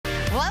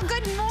Well,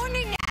 good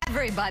morning,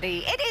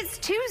 everybody. It is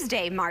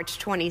Tuesday, March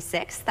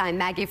 26th. I'm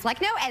Maggie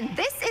Flecknoe, and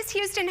this is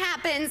Houston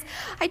Happens.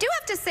 I do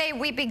have to say,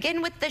 we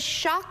begin with the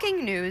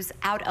shocking news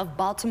out of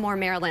Baltimore,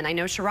 Maryland. I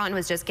know Sharon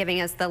was just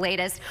giving us the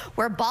latest,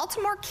 where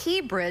Baltimore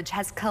Key Bridge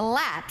has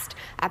collapsed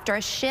after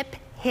a ship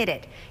hit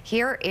it.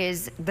 Here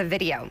is the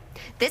video.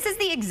 This is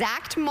the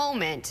exact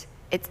moment.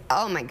 It's,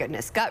 oh my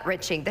goodness,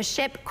 gut-wrenching. The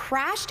ship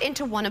crashed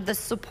into one of the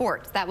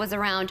supports. That was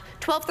around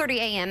 12:30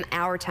 a.m.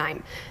 our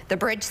time. The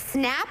bridge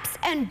snaps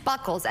and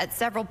buckles at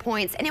several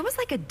points, and it was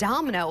like a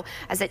domino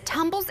as it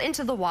tumbles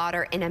into the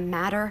water in a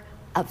matter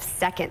of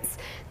seconds.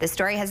 The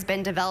story has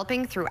been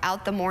developing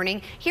throughout the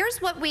morning.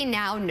 Here's what we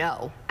now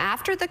know.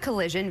 After the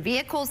collision,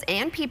 vehicles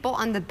and people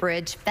on the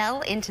bridge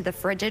fell into the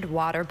frigid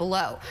water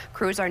below.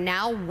 Crews are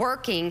now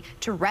working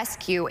to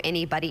rescue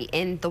anybody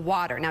in the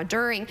water. Now,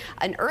 during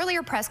an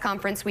earlier press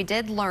conference, we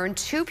did learn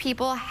 2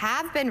 people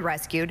have been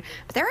rescued,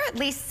 but there are at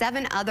least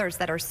 7 others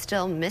that are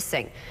still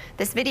missing.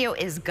 This video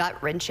is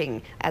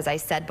gut-wrenching, as I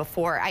said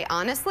before. I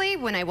honestly,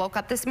 when I woke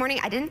up this morning,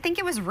 I didn't think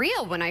it was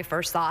real when I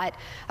first saw it.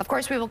 Of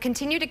course, we will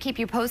continue to keep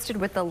you posted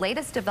with the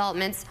latest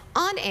developments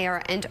on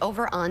air and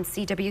over on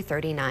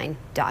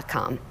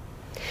CW39.com.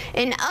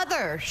 In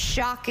other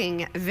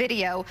shocking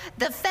video,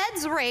 the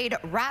feds raid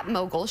rap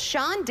mogul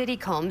Sean Diddy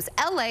Combs'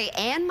 LA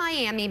and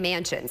Miami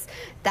mansions.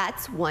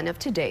 That's one of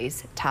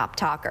today's top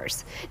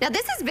talkers. Now,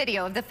 this is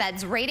video of the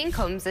feds raiding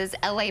Combs'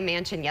 LA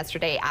mansion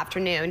yesterday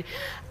afternoon,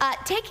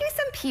 taking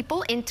some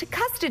people into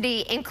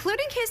custody,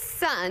 including his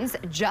sons,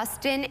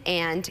 Justin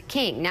and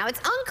King. Now, it's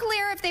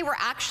unclear if they were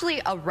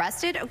actually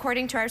arrested,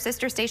 according to our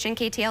sister station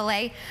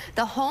KTLA.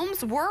 The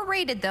homes were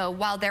raided, though,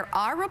 while there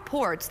are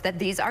reports that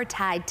these are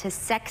tied to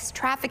sex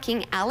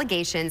trafficking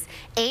allegations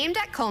aimed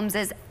at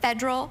Combs'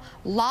 federal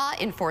law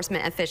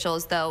enforcement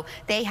officials, though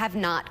they have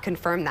not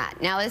confirmed that.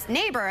 Now, his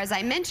neighbor, as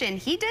I mentioned,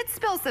 he did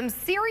spill some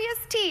serious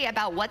tea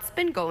about what's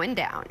been going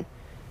down.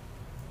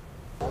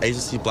 I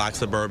used to see black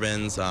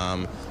Suburbans,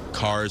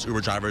 cars,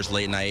 Uber drivers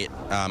late night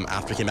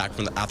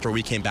after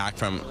we came back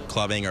from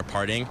clubbing or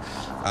partying,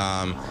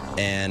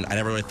 and I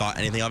never really thought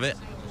anything of it.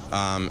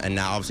 And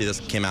now obviously this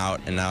came out,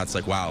 and now it's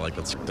like, wow, like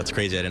that's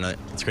crazy. I didn't know.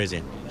 It's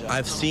crazy.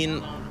 I've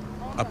seen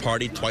a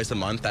party twice a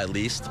month at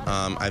least.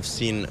 I've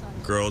seen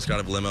girls get out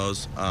of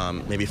limos,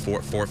 maybe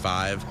four or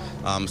five,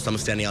 some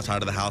standing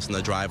outside of the house in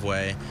the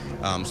driveway,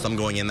 some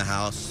going in the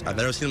house. I've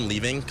never seen them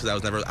leaving because I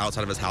was never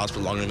outside of his house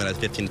for longer than a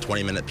 15 to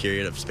 20 minute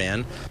period of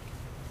span.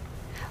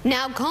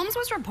 Now, Combs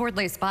was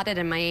reportedly spotted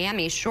in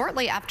Miami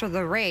shortly after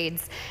the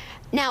raids.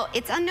 Now,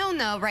 it's unknown,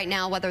 though, right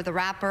now whether the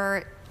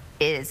rapper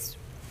is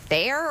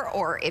there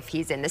or if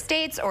he's in the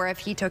States or if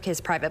he took his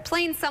private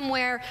plane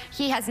somewhere.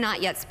 He has not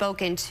yet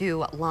spoken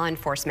to law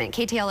enforcement.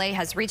 KTLA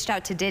has reached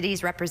out to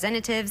Diddy's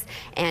representatives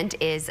and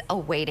is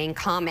awaiting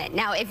comment.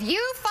 Now, if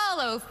you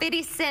follow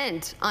 50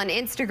 Cent on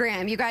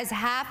Instagram, you guys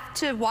have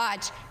to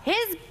watch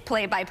his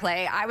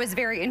play-by-play. I was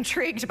very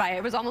intrigued by it.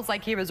 It was almost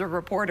like he was a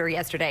reporter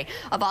yesterday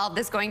of all of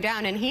this going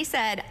down, and he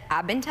said,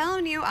 I've been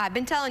telling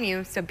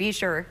you, so be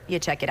sure you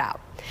check it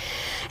out.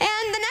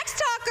 And the next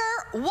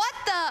talker, what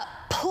the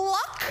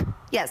pluck?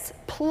 Yes,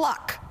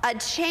 pluck. A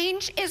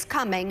change is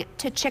coming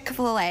to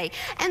Chick-fil-A,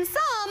 and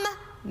some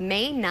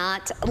may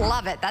not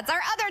love it. That's our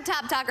other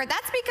top talker.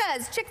 That's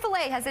because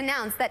Chick-fil-A has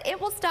announced that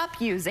it will stop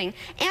using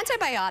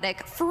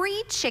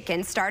antibiotic-free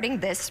chicken starting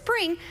this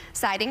spring,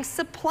 citing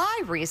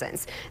supply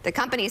reasons. The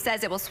company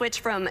says it will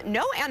switch from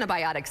no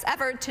antibiotics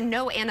ever to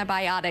no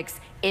antibiotics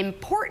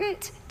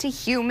important to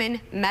human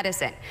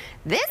medicine.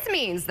 This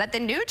means that the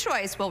new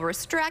choice will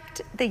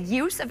restrict the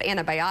use of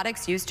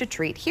antibiotics used to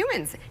treat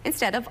humans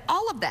instead of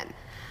all of them.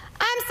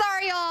 I'm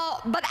sorry,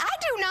 y'all, but I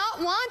do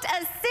not want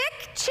a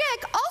sick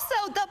chick.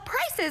 Also, the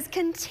prices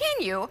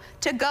continue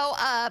to go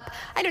up.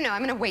 I don't know,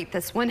 I'm gonna wait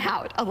this one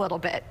out a little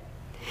bit.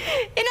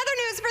 In other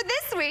news for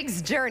this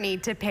week's Journey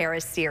to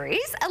Paris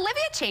series,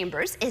 Olivia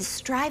Chambers is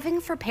striving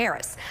for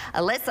Paris.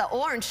 Alyssa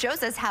Orange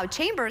shows us how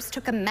Chambers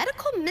took a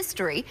medical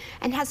mystery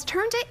and has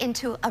turned it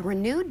into a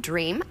renewed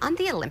dream on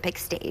the Olympic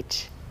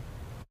stage.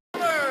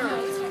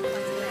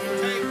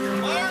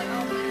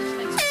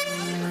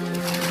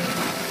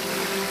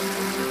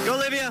 Go,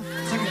 Olivia.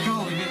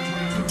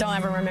 Don't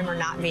ever remember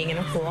not being in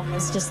a pool. It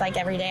was just like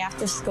every day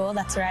after school,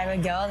 that's where I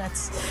would go.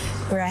 That's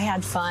where I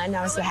had fun.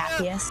 I was the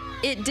happiest.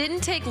 It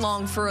didn't take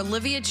long for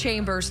Olivia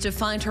Chambers to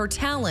find her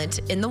talent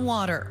in the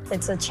water.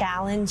 It's a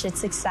challenge.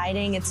 It's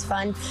exciting. It's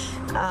fun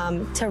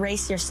to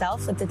race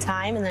yourself at the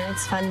time, and then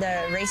it's fun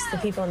to race the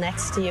people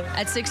next to you.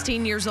 At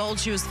 16 years old,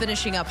 she was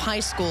finishing up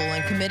high school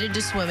and committed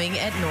to swimming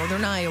at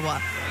Northern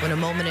Iowa, when a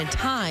moment in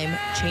time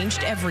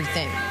changed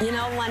everything. You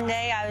know, one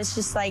day I was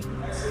just like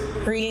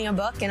reading a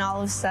book, and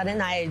all of a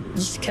sudden I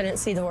just couldn't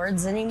see the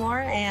words anymore,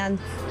 and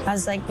I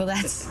was like, well,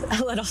 that's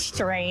a little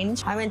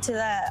strange. I went to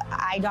the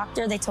eye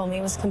doctor. They told me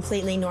it was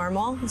completely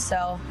normal,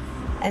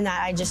 and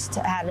that I just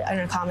had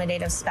an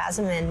accommodative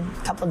spasm and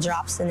a couple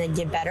drops and it'd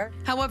get better.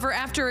 However,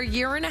 after a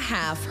year and a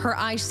half, her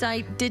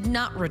eyesight did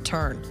not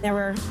return. There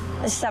were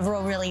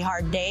several really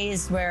hard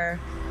days where,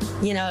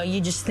 you know,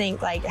 you just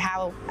think like,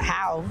 how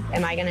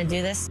am I gonna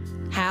do this?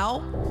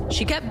 How?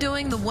 She kept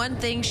doing the one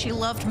thing she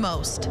loved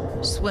most,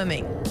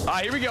 swimming. All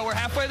right, here we go. We're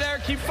halfway there.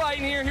 Keep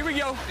fighting here. Here we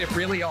go. It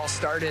really all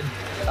started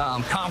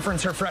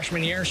conference her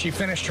freshman year. She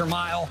finished her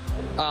mile,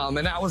 and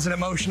that was an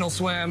emotional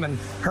swim. And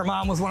her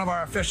mom was one of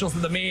our officials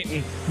at the meet.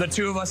 And the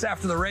two of us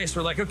after the race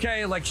were like,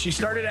 okay, like she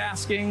started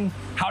asking,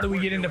 how do we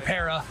get into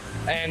para?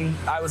 And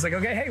I was like,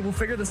 okay, hey, we'll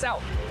figure this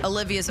out.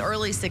 Olivia's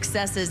early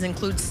successes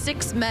include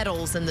 6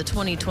 medals in the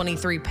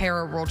 2023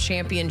 Para World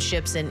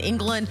Championships in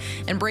England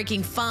and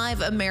breaking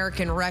 5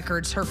 American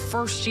records her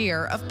first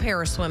year of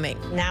para swimming.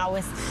 Now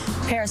with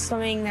para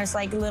swimming, there's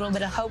like a little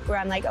bit of hope where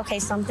I'm like, okay,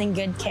 something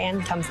good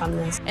can come from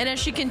this. And as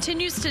she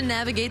continues to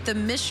navigate the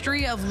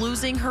mystery of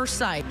losing her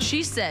sight,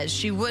 she says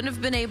she wouldn't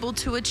have been able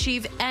to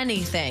achieve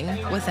anything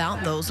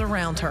without those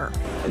around her.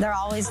 They're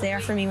always there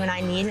for me when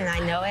I need, and I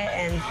know it.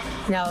 And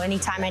you know,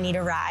 anytime I need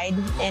a ride,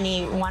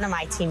 any one of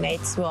my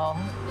teammates will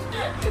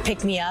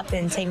pick me up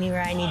and take me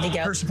where I need to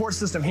go. Her support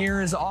system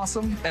here is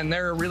awesome, and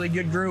they're a really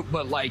good group,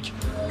 but like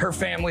her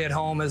family at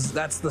home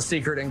that's the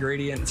secret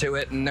ingredient to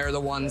it, and they're the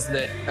ones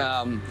that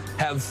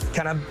have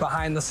kind of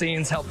behind the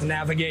scenes helped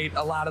navigate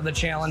a lot of the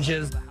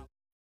challenges.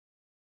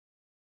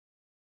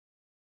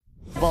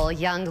 Well,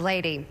 young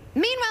lady.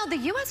 Meanwhile, the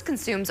U.S.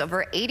 consumes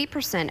over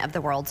 80% of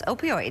the world's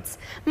opioids.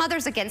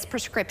 Mothers Against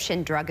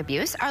Prescription Drug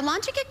Abuse are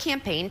launching a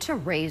campaign to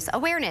raise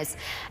awareness.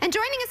 And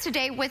joining us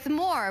today with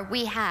more,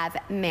 we have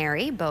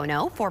Mary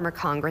Bono, former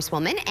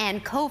Congresswoman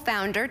and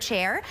co-founder,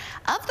 chair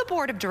of the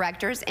Board of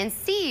Directors and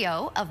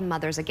CEO of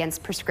Mothers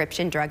Against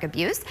Prescription Drug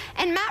Abuse,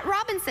 and Matt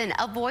Robinson,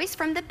 a voice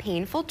from the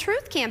Painful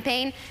Truth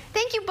campaign.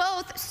 Thank you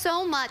both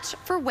so much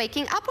for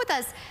waking up with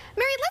us.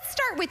 Mary, let's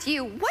start with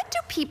you. What do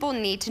people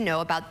need to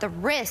know about the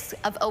risks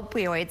of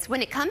opioids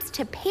when it comes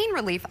to pain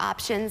relief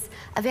options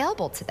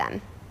available to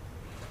them?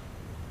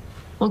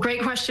 Well,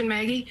 great question,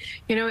 Maggie.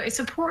 You know, it's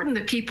important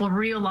that people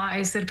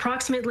realize that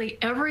approximately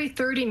every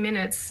 30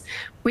 minutes,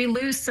 we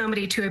lose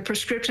somebody to a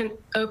prescription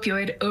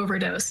opioid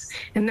overdose,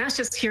 and that's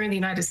just here in the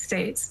United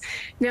States.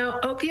 Now,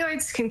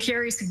 opioids can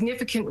carry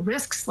significant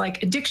risks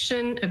like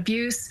addiction,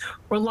 abuse,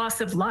 or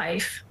loss of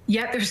life,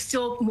 yet they're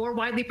still more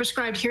widely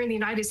prescribed here in the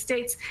United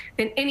States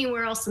than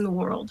anywhere else in the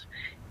world.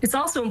 It's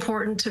also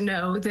important to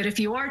know that if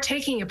you are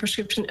taking a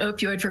prescription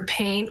opioid for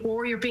pain,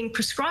 or you're being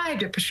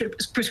prescribed a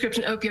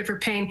prescription opioid for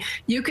pain,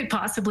 you could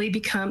possibly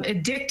become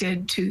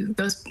addicted to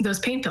those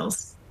pain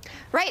pills.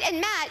 Right, and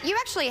Matt, you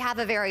actually have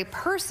a very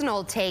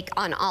personal take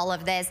on all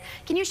of this.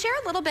 Can you share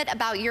a little bit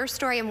about your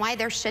story and why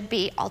there should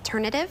be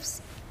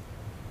alternatives?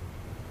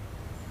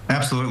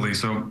 Absolutely.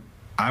 So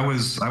I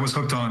was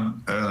hooked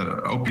on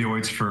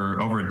opioids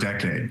for over a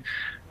decade.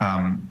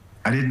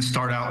 I didn't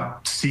start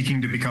out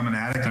seeking to become an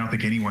addict. I don't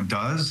think anyone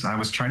does. I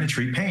was trying to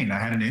treat pain. I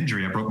had an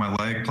injury. I broke my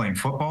leg playing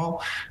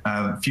football.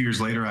 A few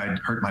years later, I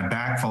hurt my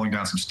back falling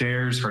down some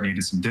stairs,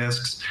 herniated some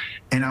discs,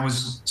 and I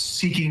was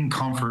seeking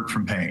comfort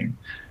from pain.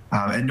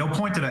 At no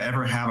point did I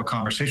ever have a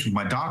conversation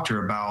with my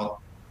doctor about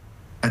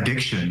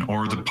addiction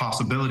or the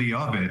possibility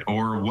of it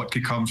or what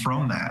could come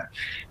from that.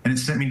 And it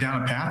sent me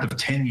down a path of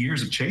 10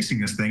 years of chasing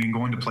this thing and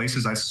going to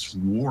places I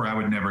swore I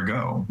would never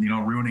go, you know,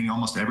 ruining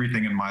almost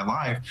everything in my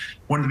life.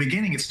 When in the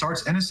beginning, it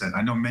starts innocent.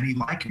 I know many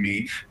like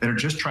me that are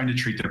just trying to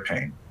treat their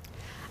pain.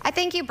 I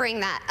think you bring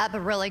that up a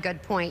really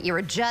good point. You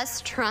were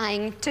just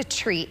trying to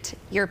treat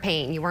your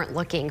pain. You weren't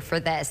looking for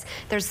this.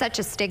 There's such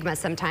a stigma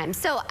sometimes.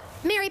 So,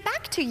 Mary,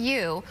 back to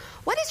you.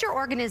 What is your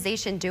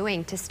organization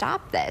doing to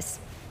stop this?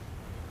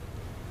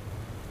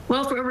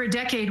 Well, for over a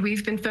decade,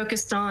 we've been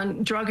focused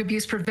on drug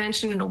abuse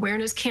prevention and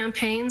awareness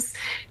campaigns.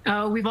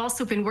 We've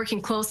also been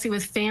working closely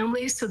with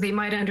families so they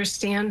might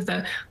understand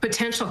the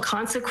potential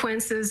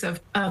consequences of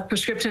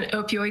prescription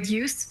opioid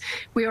use.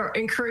 We are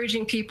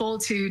encouraging people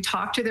to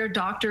talk to their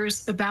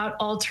doctors about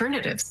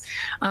alternatives,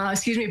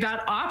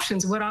 about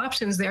options, what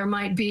options there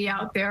might be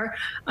out there,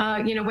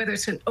 whether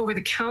it's an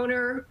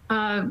over-the-counter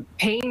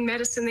pain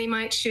medicine they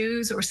might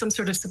choose or some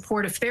sort of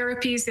supportive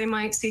therapies they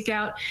might seek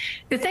out.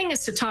 The thing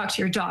is to talk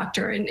to your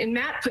doctor. And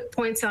Matt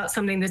points out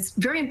something that's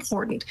very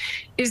important,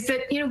 is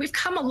that, we've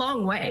come a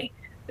long way.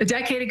 A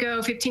decade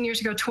ago, 15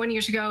 years ago, 20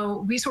 years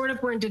ago, we sort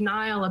of were in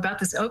denial about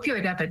this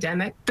opioid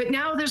epidemic, but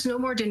now there's no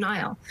more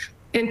denial.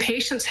 And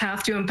patients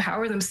have to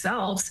empower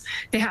themselves.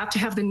 They have to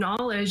have the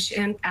knowledge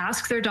and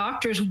ask their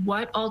doctors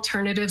what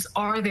alternatives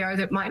are there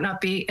that might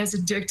not be as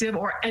addictive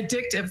or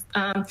addictive,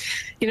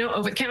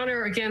 over the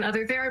counter, again,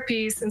 other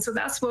therapies. And so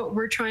that's what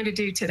we're trying to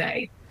do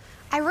today.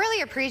 I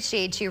really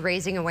appreciate you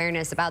raising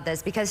awareness about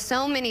this because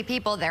so many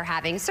people, they're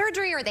having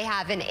surgery or they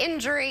have an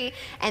injury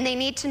and they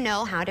need to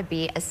know how to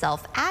be a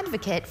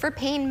self-advocate for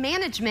pain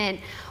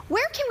management.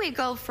 Where can we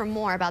go for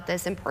more about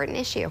this important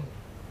issue?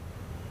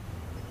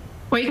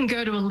 Well, you can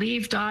go to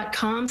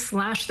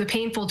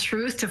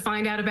Aleve.com/thepainfultruth to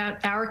find out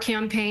about our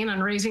campaign on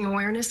raising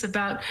awareness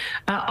about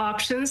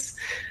options.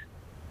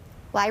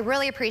 Well, I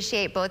really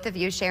appreciate both of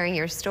you sharing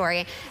your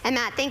story. And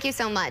Matt, thank you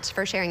so much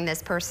for sharing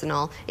this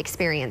personal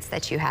experience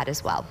that you had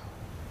as well.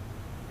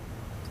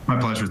 My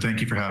pleasure.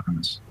 Thank you for having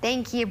us.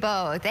 Thank you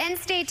both. And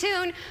stay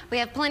tuned. We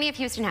have plenty of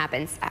Houston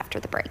Happens after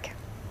the break.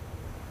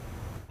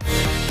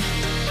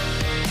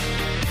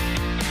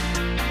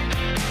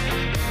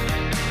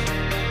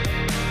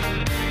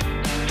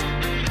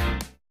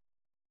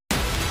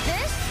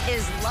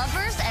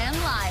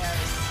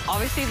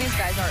 Obviously, these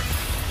guys are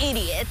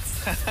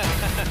idiots.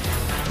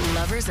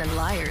 Lovers and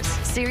Liars.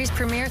 Series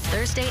premiere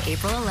Thursday,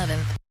 April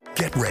 11th.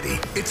 Get ready.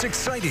 It's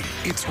exciting.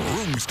 It's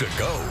Rooms to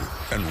Go.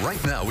 And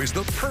right now is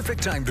the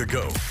perfect time to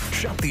go.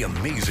 Shop the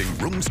amazing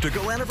Rooms to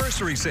Go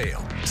anniversary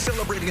sale.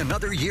 Celebrating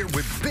another year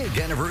with big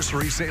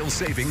anniversary sale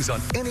savings on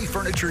any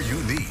furniture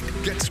you need.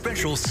 Get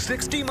special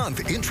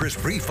 60-month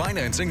interest-free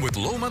financing with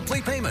low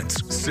monthly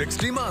payments.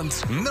 60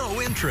 months,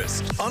 no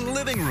interest. On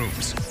living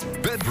rooms,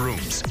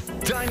 bedrooms,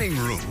 dining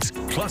rooms.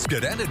 Plus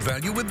get added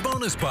value with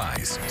bonus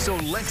buys. So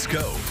let's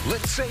go.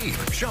 Let's save.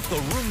 Shop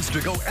the Rooms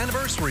to Go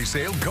anniversary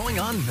sale going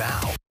on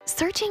now.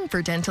 Searching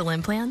for dental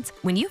implants?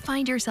 When you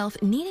find yourself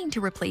needing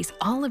to replace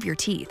all of your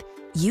teeth,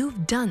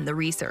 you've done the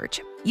research.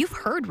 You've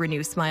heard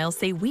Renew Smiles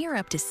say we are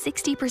up to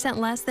 60%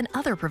 less than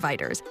other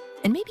providers.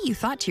 And maybe you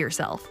thought to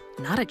yourself,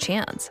 not a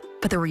chance.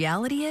 But the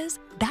reality is,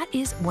 that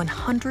is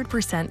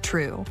 100%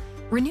 true.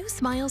 Renew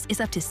Smiles is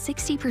up to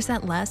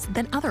 60% less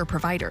than other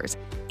providers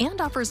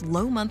and offers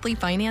low monthly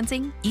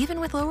financing,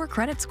 even with lower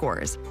credit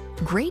scores.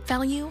 Great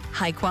value,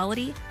 high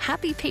quality,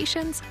 happy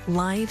patients,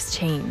 lives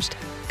changed.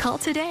 Call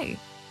today.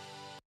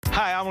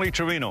 Hi, I'm Lee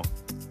Trevino.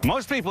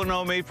 Most people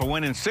know me for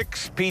winning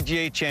 6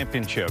 PGA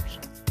championships.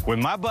 With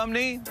my bum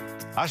knee,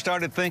 I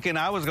started thinking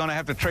I was going to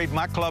have to trade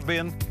my club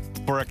in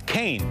for a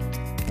cane.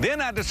 Then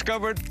I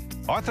discovered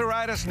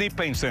Arthritis Knee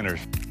Pain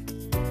Centers.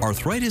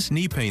 Arthritis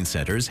Knee Pain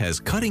Centers has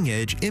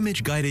cutting-edge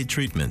image-guided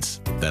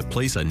treatments that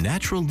place a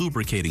natural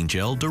lubricating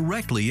gel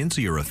directly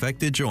into your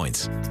affected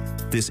joints.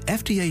 This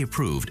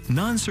FDA-approved,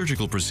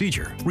 non-surgical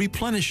procedure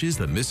replenishes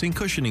the missing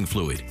cushioning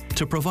fluid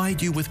to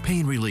provide you with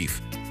pain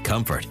relief,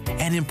 comfort,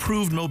 and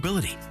improved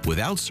mobility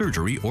without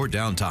surgery or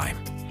downtime.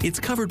 It's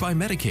covered by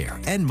Medicare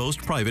and most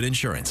private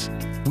insurance.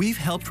 We've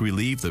helped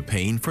relieve the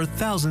pain for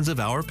thousands of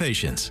our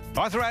patients.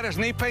 Arthritis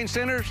Knee Pain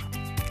Centers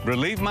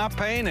relieve my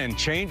pain and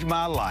change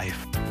my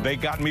life. They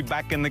got me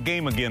back in the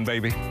game again,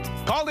 baby.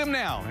 Call them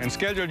now and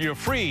schedule your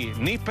free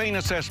knee pain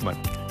assessment.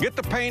 Get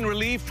the pain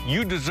relief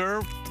you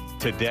deserve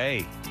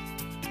today.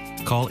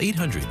 Call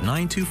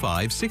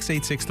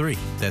 800-925-6863.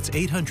 That's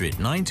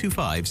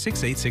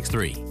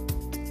 800-925-6863.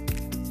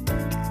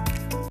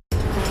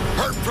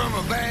 Hurt from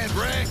a bad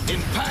wreck,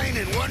 in pain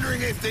and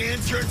wondering if the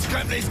insurance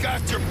company's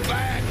got your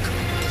back.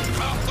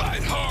 I'll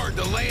fight hard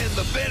to land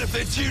the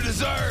benefits you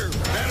deserve.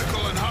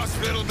 Medical and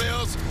hospital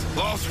bills,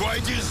 lost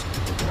wages,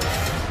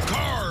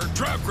 car or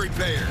truck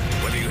repair.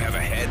 Whether you have a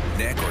head,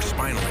 neck, or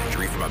spinal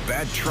injury from a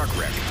bad truck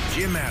wreck,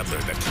 Jim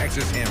Adler, the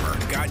Texas Hammer,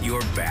 got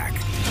your back.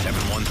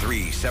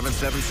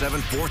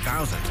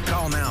 713-777-4000.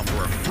 Call now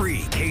for a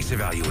free case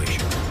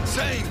evaluation.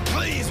 Saying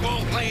please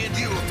won't land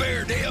you a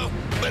fair deal,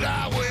 but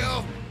I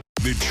will.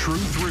 The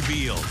truth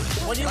revealed.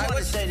 What do you want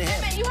to say to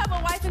him? You have a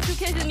wife and 2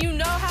 kids, and you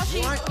know how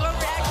she's going to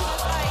react to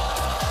this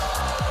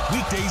fight.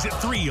 Weekdays at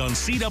 3 on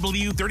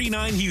CW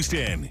 39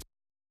 Houston.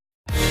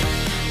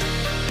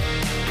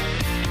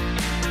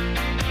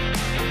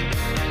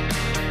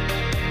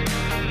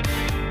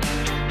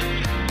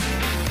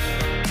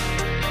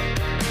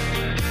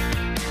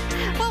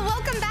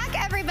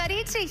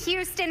 To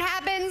Houston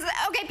Happens.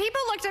 Okay,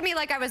 people looked at me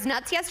like I was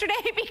nuts yesterday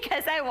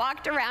because I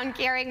walked around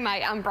carrying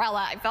my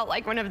umbrella. I felt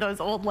like one of those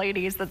old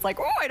ladies that's like,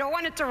 oh, I don't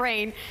want it to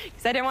rain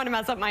because I didn't want to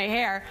mess up my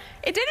hair.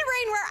 It didn't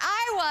rain where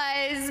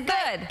I was,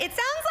 but it sounds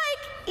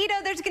like, you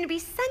know, there's going to be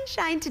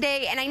sunshine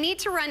today, and I need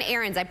to run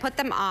errands. I put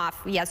them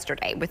off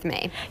yesterday with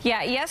me.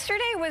 Yeah,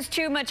 yesterday was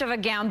too much of a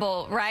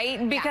gamble,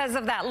 right? Because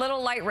of that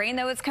little light rain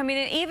that was coming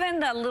in. Even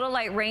the little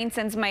light rain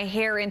sends my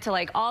hair into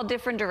like all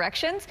different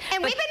directions.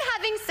 And we've been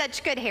having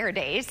such good hair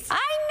days. I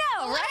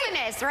know, right?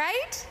 Luminous,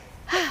 right?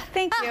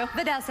 Thank you.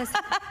 Vanessa's.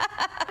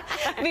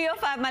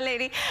 VO5, my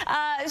lady.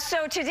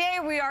 So today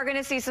we are going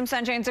to see some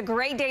sunshine. It's a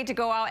great day to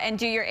go out and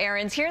do your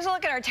errands. Here's a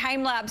look at our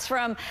time lapse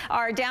from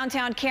our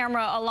downtown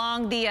camera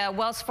along the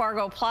Wells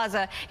Fargo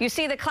Plaza. You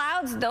see the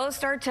clouds, those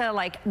start to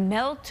like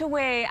melt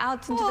away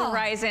out into the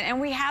horizon, and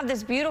we have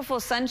this beautiful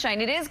sunshine.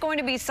 It is going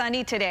to be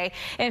sunny today.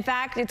 In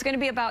fact, it's going to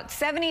be about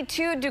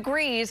 72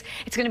 degrees.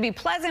 It's going to be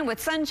pleasant with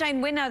sunshine,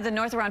 wind out of the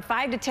north around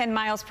 5 to 10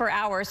 miles per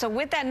hour. So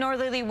with that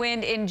northerly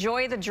wind,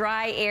 enjoy the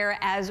dry air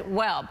as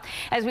well.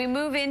 As we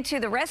move into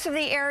the rest of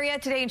the area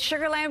today in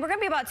Sugar Land, we're going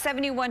to be about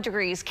 71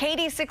 degrees.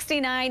 Katy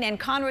 69 and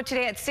Conroe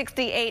today at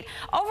 68.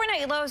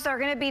 Overnight lows are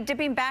going to be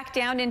dipping back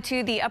down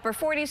into the upper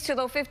 40s to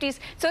low 50s.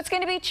 So it's going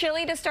to be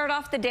chilly to start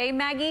off the day,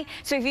 Maggie.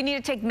 So if you need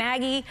to take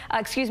May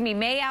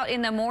out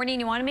in the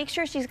morning, you want to make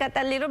sure she's got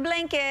that little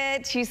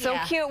blanket. She's so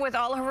cute with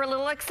all of her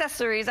little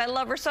accessories. I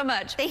love her so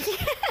much. Thank you.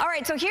 All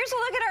right, so here's a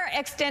look at our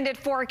extended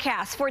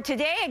forecast. For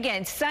today,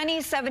 again,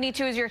 sunny,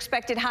 72 is your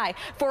expected high.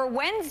 For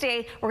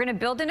Wednesday, we're going to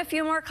build in a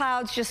few more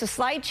clouds, just a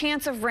slight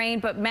chance of rain.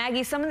 But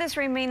Maggie, some of this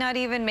rain may not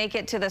even make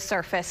it to the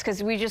surface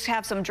because we just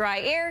have some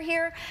dry air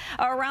here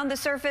around the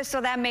surface.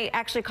 So that may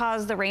actually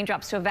cause the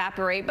raindrops to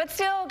evaporate. But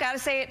still, got to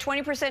say it,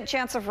 20%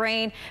 chance of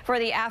rain for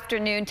the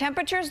afternoon.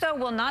 Temperatures, though,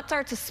 will not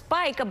start to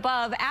spike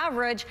above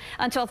average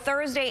until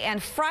Thursday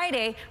and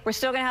Friday. We're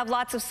still going to have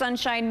lots of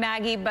sunshine,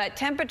 Maggie, but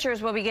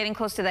temperatures will be getting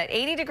close to that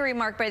 80-degree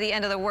mark by the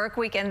end of the work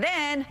week. And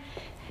then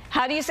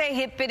How do you say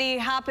hippity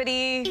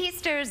hoppity?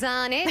 Easter's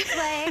on its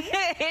way.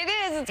 It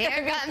is. It's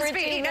Here comes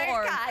Peter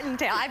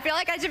Cottontail. I feel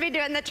like I should be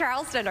doing the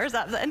Charleston or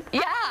something.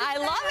 Yeah, I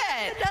love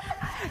it.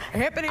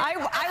 Hippity. I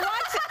want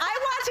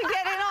to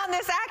get in on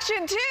this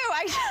action too.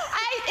 I'm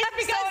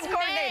so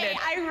uncoordinated.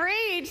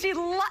 Irene, she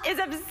is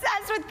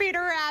obsessed with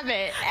Peter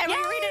Rabbit, and we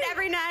read it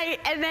every night.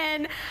 And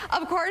then,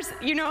 of course,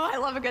 you know I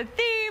love a good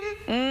theme.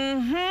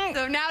 Mm-hmm.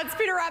 So now it's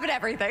Peter Rabbit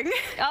everything.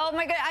 Oh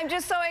my God, I'm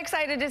just so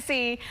excited to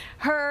see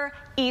her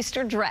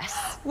Easter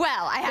dress.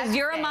 Well, I have.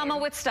 You're a mama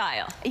with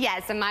style.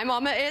 Yes, and my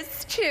mama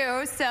is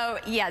too. So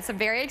yes, I'm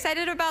very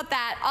excited about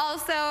that.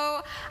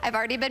 Also, I've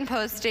already been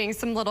posting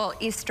some little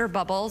Easter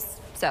bubbles.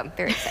 So I'm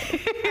very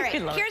excited. All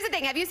right, here's the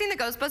thing. Have you seen the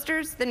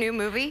Ghostbusters, the new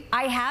movie?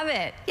 I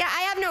haven't. Yeah,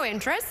 I have no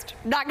interest.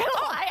 Not gonna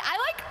lie.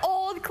 I like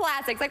old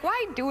classics. Like,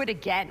 why do it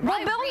again? Well,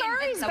 Bill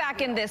Murray's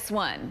back in this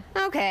one.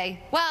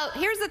 Okay. Well,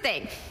 here's the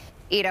thing.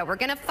 Ida, we're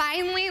gonna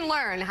finally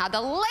learn how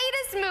the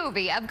latest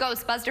movie of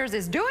Ghostbusters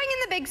is doing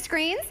in the big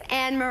screens,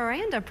 and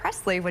Miranda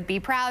Presley would be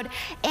proud.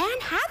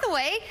 Anne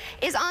Hathaway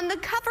is on the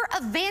cover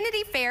of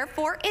Vanity Fair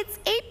for its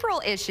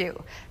April issue.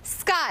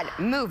 Scott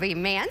Movie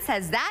Man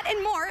says that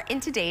and more in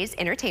today's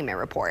entertainment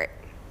report.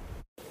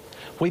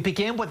 We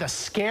begin with a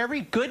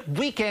scary good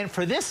weekend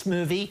for this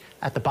movie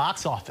at the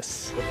box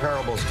office. The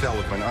parables tell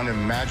of an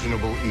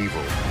unimaginable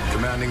evil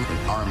commanding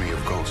an army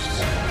of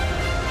ghosts.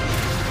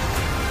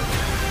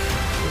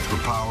 The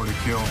power to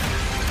kill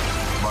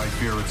by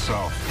fear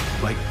itself.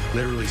 Like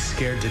literally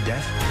scared to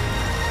death?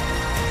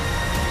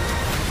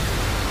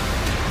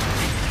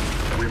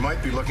 We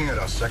might be looking at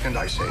a second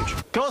ice age.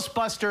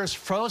 Ghostbusters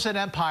Frozen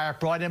Empire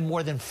brought in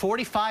more than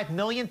 $45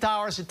 million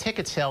in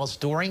ticket sales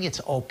during its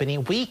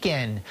opening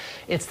weekend.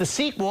 It's the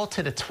sequel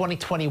to the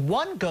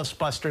 2021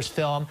 Ghostbusters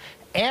film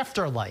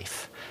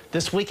Afterlife.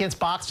 This weekend's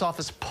box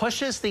office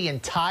pushes the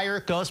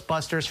entire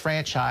Ghostbusters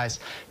franchise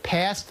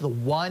past the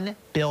 $1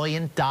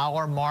 billion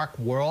mark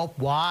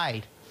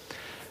worldwide.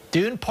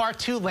 Dune Part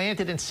 2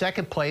 landed in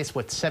second place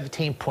with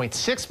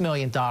 $17.6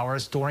 million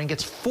during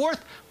its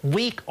fourth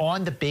week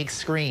on the big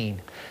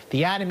screen.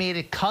 The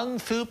animated Kung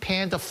Fu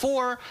Panda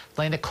 4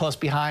 landed close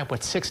behind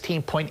with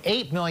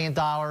 $16.8 million.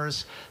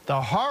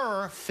 The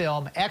horror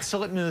film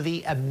Excellent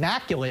Movie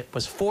Immaculate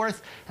was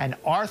fourth, and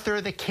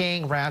Arthur the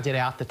King rounded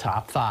out the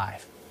top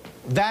 5.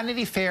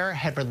 Vanity Fair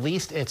had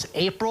released its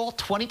April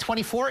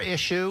 2024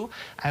 issue,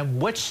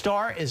 and which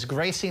star is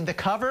gracing the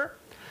cover?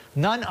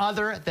 None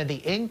other than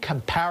the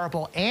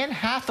incomparable Anne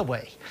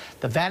Hathaway.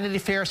 The Vanity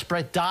Fair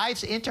spread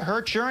dives into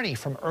her journey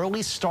from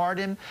early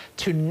stardom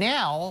to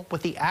now,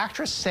 with the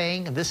actress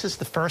saying this is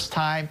the first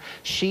time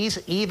she's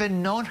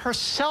even known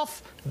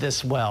herself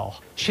this well.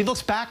 She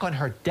looks back on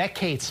her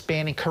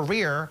decade-spanning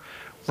career,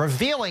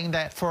 revealing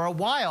that for a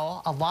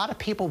while, a lot of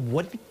people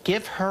wouldn't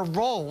give her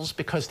roles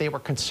because they were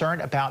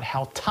concerned about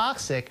how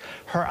toxic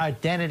her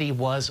identity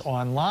was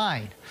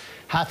online.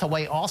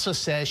 Hathaway also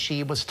says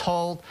she was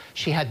told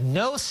she had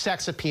no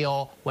sex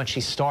appeal when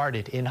she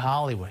started in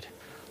Hollywood.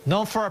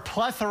 Known for a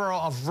plethora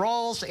of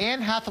roles,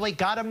 Anne Hathaway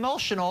got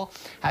emotional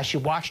as she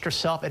watched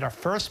herself in her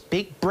first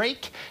big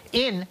break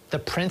in The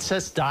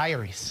Princess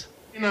Diaries.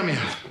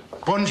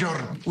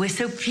 Buongiorno. We're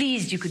so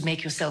pleased you could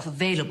make yourself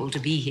available to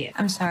be here.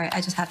 I'm sorry,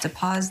 I just have to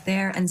pause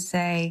there and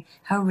say,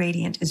 how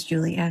radiant is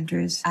Julie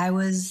Andrews? I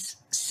was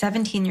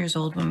 17 years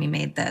old when we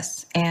made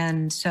this,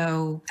 and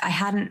so I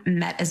hadn't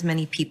met as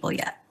many people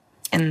yet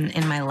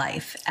in my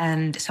life.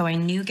 And so I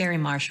knew Gary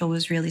Marshall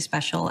was really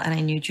special, and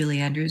I knew Julie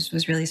Andrews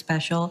was really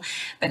special.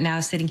 But now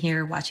sitting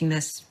here watching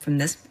this from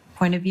this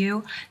point of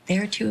view,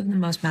 they're two of the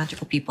most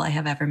magical people I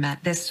have ever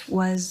met. This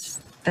was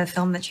the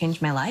film that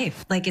changed my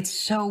life. Like, it's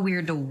so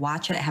weird to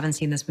watch it. I haven't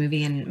seen this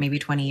movie in maybe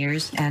 20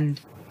 years,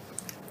 and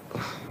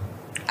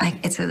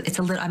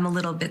I'm a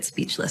little bit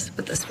speechless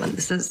with this one.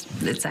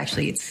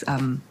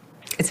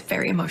 It's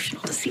very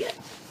emotional to see it.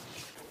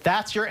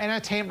 That's your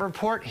entertainment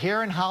report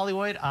here in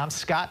Hollywood. I'm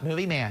Scott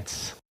Movie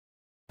Mance.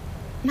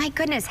 My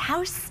goodness,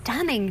 how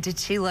stunning did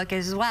she look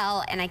as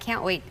well? And I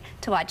can't wait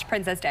to watch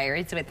Princess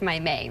Diaries with my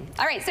May.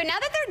 All right, so now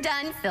that they're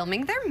done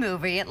filming their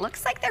movie, it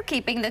looks like they're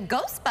keeping the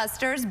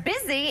Ghostbusters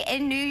busy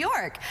in New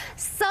York.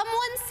 Someone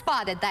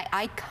spotted that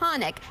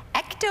iconic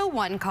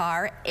Ecto-1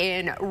 car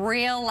in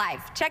real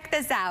life. Check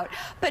this out.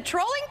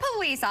 Patrolling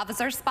police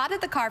officers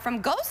spotted the car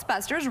from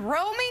Ghostbusters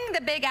roaming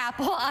the Big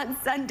Apple on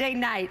Sunday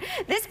night.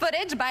 This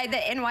footage by the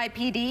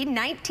NYPD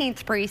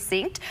 19th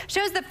Precinct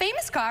shows the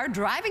famous car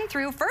driving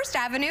through First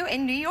Avenue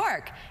in New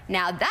York.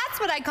 Now that's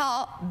what I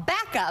call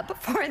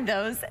backup for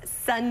those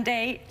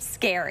Sunday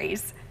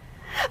scaries.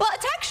 Well, a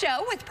tech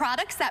show with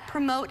products that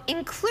promote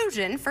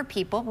inclusion for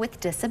people with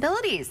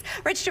disabilities.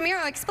 Rich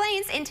Jamiro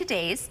explains in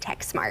today's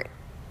Tech Smart.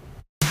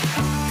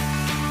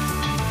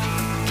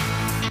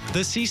 The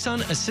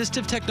CSUN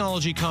Assistive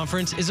Technology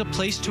Conference is a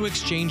place to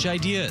exchange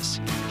ideas.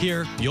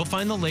 Here, you'll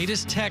find the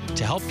latest tech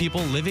to help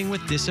people living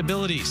with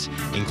disabilities,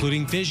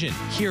 including vision,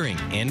 hearing,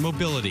 and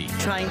mobility.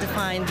 Trying to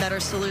find better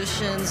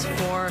solutions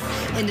for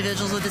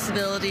individuals with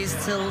disabilities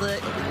to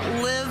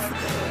live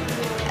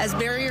as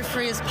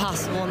barrier-free as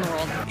possible in the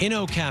world.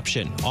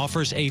 InnoCaption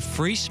offers a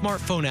free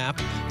smartphone app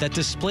that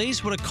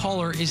displays what a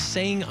caller is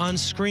saying on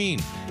screen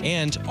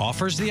and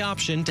offers the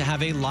option to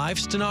have a live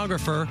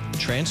stenographer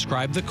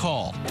transcribe the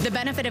call. The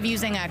benefit of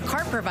using a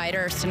cart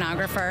provider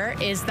stenographer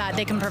is that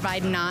they can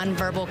provide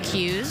nonverbal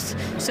cues,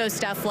 so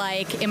stuff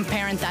like in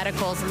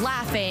parentheticals,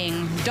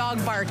 laughing,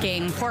 dog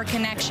barking, poor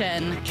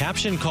connection.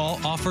 Caption Call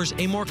offers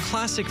a more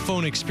classic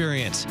phone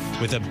experience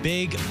with a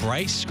big,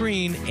 bright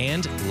screen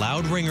and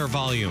loud ringer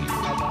volume.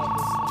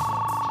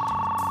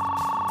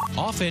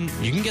 Often,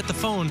 you can get the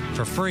phone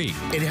for free.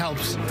 It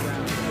helps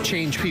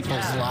change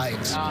people's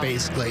lives,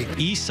 basically.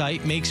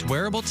 eSight makes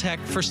wearable tech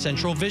for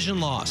central vision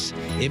loss.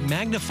 It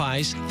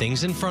magnifies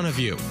things in front of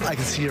you. I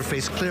can see your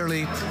face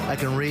clearly. I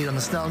can read on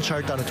the Snellen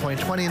chart down to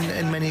 20/20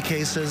 in many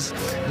cases,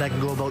 and I can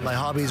go about my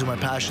hobbies or my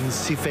passions,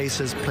 see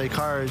faces, play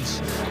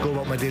cards, go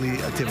about my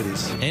daily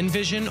activities.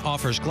 Envision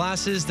offers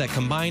glasses that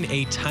combine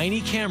a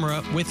tiny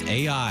camera with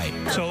AI.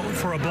 So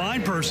for a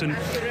blind person,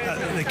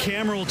 the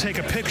camera will take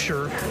a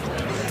picture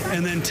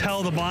and then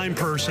tell the blind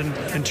person,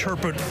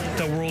 interpret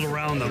the world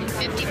around them.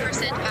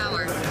 50%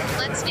 power.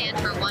 Let's stand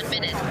for 1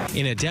 minute.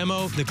 In a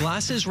demo, the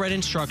glasses read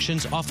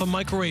instructions off a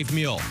microwave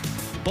mule.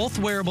 Both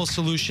wearable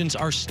solutions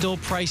are still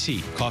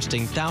pricey,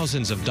 costing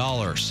thousands of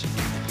dollars.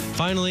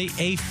 Finally,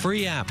 a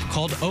free app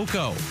called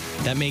Oko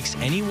that makes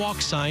any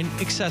walk sign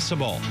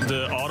accessible.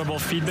 The audible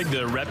feedback,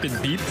 the rapid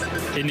beep,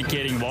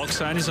 indicating walk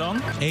sign is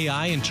on.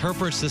 AI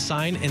interprets the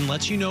sign and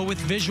lets you know with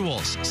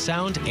visuals,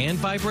 sound, and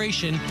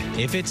vibration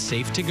if it's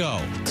safe to go.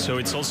 So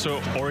it's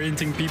also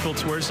orienting people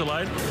towards the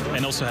light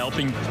and also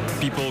helping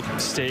people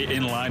stay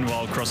in line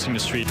while crossing the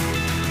street.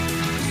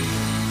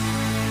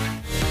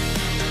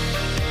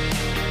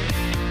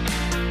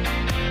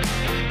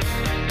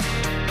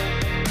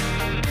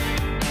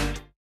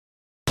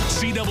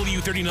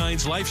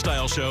 CW39's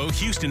lifestyle show,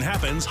 Houston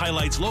Happens,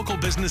 highlights local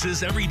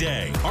businesses every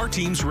day. Our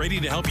team's ready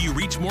to help you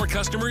reach more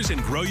customers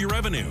and grow your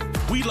revenue.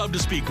 We'd love to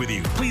speak with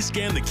you. Please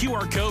scan the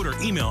QR code or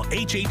email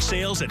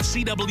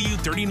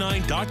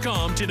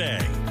hhsales@cw39.com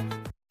today.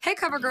 Hey,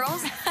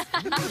 CoverGirls.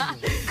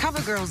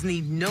 CoverGirls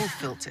need no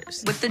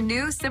filters. With the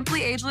new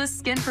Simply Ageless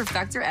Skin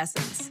Perfector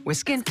Essence. Where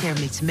skincare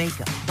meets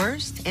makeup.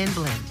 Burst and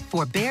blend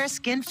for bare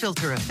skin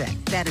filter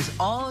effect. That is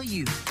all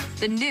you.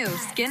 The new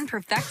Skin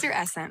Perfector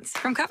Essence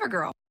from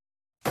CoverGirl.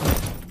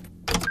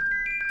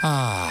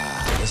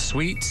 Ah, the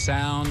sweet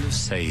sound of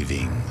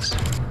savings.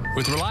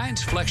 With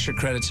Reliance Flex Your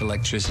Credits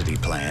electricity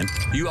plan,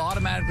 you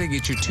automatically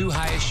get your 2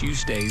 highest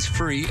use days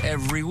free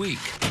every week.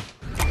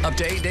 Up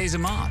to 8 days a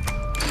month.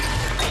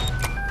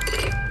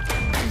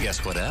 And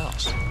guess what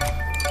else?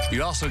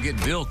 You also get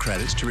bill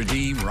credits to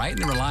redeem right in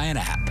the Reliant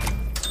app.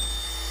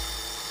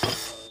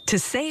 To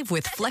save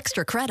with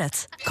Flextra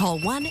credits, call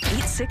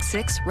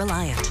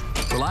 1-866-RELIANT.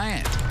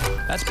 Reliant.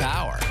 That's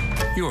power.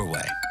 Your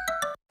way.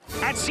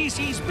 At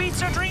CC's,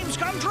 pizza dreams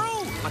come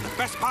true. But the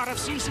best part of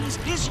CC's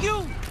is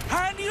you,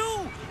 and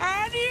you,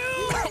 and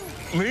you.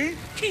 Me?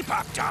 Keep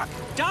up, Doc.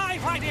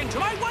 Dive right into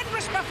my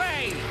wondrous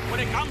buffet. When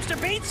it comes to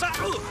pizza,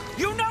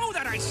 you know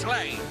that I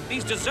slay.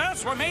 These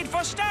desserts were made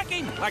for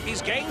stacking, like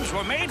these games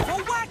were made for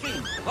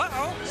whacking.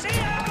 Uh-oh, see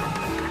ya!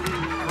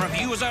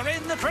 Reviews are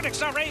in, the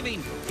critics are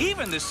raving.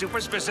 Even the super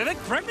specific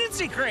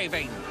pregnancy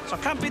craving. So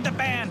come beat the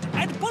band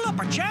and pull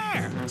up a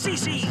chair.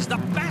 CC's, the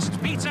best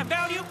pizza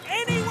value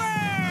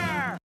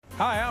anywhere.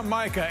 Hi, I'm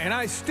Micah, and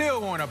I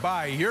still want to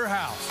buy your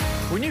house.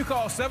 When you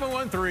call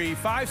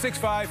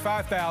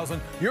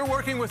 713-565-5000, you're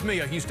working with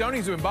me, a Houstonian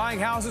who's been buying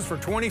houses for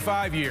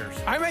 25 years.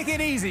 I make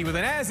it easy with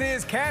an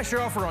as-is cash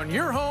offer on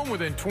your home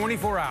within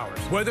 24 hours,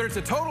 whether it's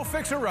a total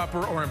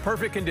fixer-upper or in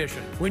perfect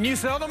condition. When you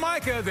sell to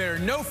Micah, there are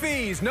no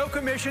fees, no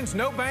commissions,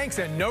 no banks,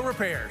 and no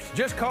repairs.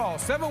 Just call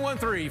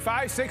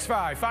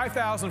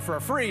 713-565-5000 for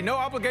a free,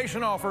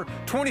 no-obligation offer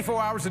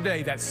 24 hours a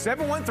day. That's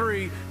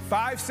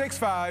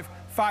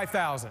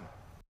 713-565-5000.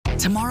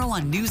 Tomorrow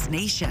on News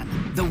Nation,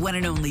 the one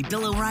and only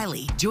Bill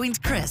O'Reilly joins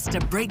Chris to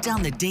break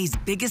down the day's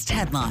biggest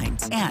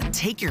headlines and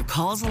take your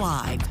calls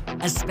live.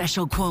 A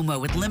special Cuomo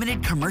with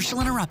limited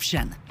commercial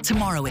interruption.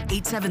 Tomorrow at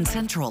 8/7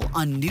 Central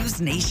on News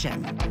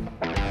Nation.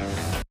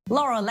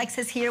 Laura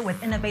Alexis here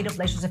with Innovative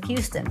Luscious of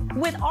Houston.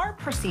 With our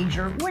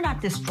procedure, we're not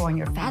destroying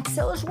your fat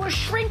cells, we're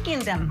shrinking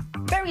them.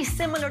 Very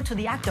similar to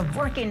the act of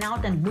working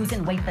out and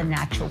losing weight the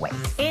natural way.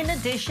 In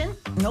addition,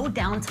 no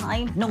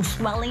downtime, no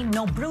swelling,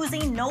 no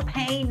bruising, no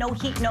pain, no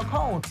heat, no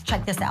cold.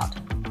 Check this out.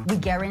 We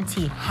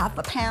guarantee half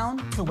a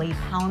pound to a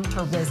pound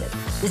per visit.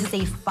 This is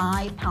a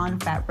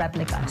 5-pound fat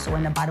replica, so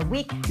in about a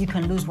week, you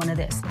can lose one of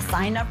this.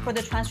 Sign up for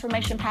the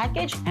transformation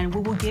package, and we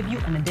will give you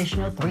an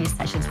additional 3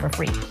 sessions for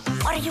free.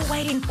 What are you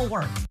waiting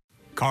for?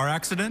 Car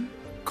accident?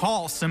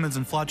 Call Simmons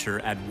 & Fletcher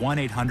at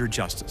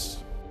 1-800-JUSTICE.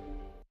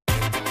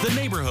 The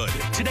Neighborhood,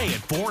 today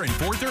at 4 and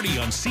 4:30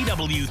 on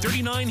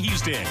CW39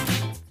 Houston.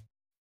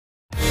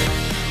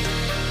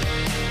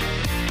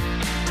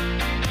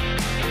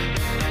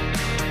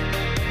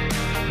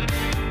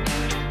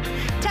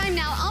 Time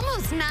now,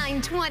 almost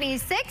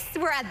 9:26.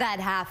 We're at that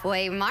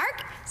halfway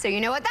mark. So you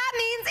know what that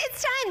means.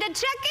 It's time to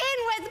check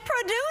in with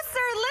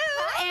producer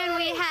Lou. And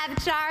we have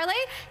Charlie.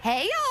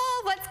 Hey,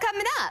 y'all. What's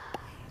coming up?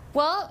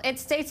 Well,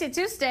 it's Tasty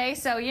Tuesday,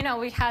 so you know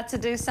we had to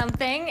do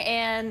something,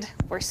 and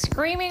we're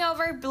screaming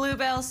over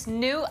Bluebell's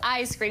new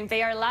ice cream.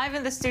 They are live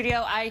in the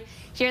studio. I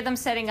hear them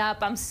setting up.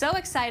 I'm so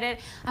excited.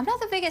 I'm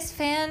not the biggest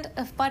fan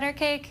of butter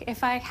cake,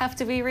 if I have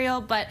to be real,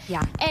 but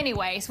yeah.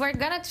 Anyways, we're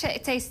gonna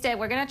taste it.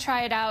 We're gonna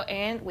try it out,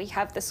 and we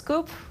have the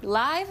scoop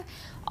live.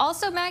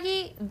 Also,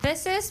 Maggie,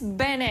 this is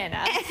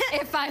banana,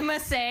 if I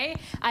must say.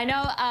 I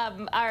know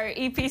our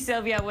EP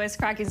Sylvia was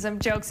cracking some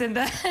jokes in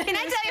the... Can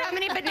I tell you how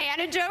many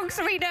banana jokes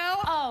we know?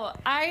 Oh,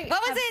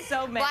 what was it?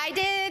 So many. Why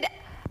did...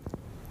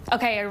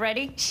 Okay, are you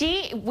ready?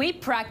 We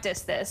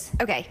practiced this.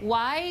 Okay.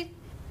 Why...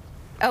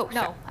 Oh,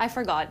 no, I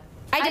forgot.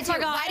 I did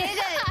forgot.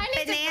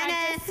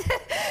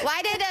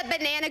 Why did a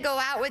banana go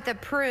out with a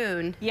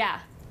prune?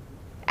 Yeah.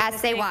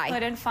 Say why. They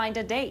couldn't find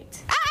a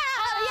date.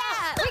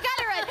 Yeah, we got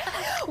it right.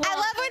 Well, I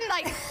love when,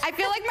 like, I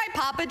feel like my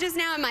papa just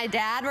now and my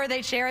dad, where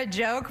they share a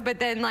joke, but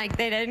then, like,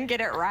 they didn't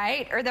get it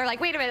right. Or they're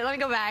like, wait a minute, let me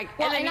go back.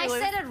 Well, and I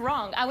said it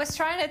wrong. I was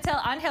trying to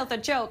tell Angel the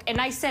joke, and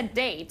I said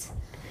date.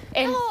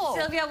 And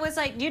Sylvia was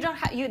like, you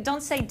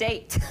don't say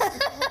date.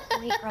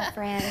 Wait,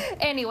 girlfriend.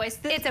 Anyways,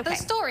 the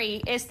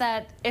story is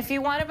that if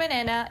you want a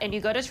banana and you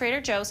go to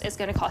Trader Joe's, it's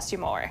going to cost you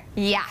more.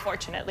 Yeah.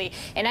 Unfortunately.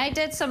 And I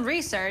did some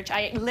research.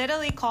 I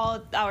literally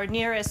called our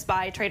nearest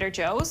by Trader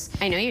Joe's.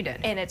 I know you did.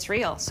 And it's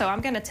real. So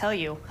I'm going to tell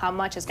you how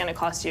much it's going to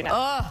cost you now.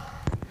 Oh.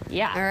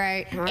 Yeah. All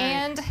right.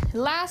 And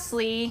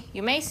lastly,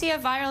 you may see a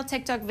viral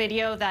TikTok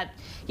video that,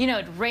 you know,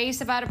 it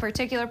raves about a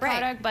particular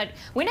product, but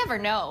we never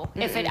know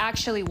if it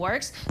actually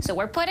works. So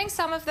we're putting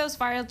some of those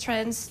viral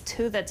trends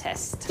to the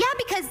test. Yeah,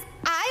 because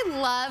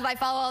I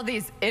follow all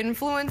these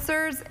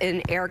influencers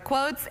in air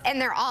quotes,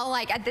 and they're all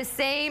like at the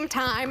same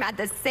time, on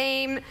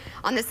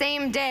the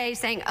same day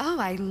saying, oh,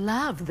 I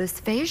love this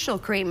facial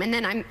cream. And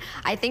then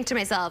I think to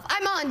myself,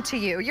 I'm on to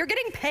you. You're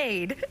getting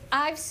paid.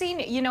 I've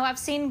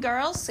seen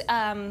girls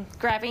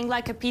grabbing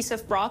like a piece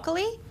of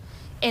broccoli,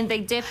 and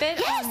they dip it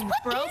in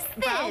brown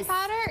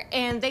powder,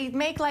 and they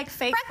make like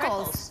fake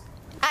freckles.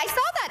 I saw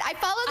that. I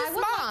follow this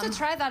mom. I would love to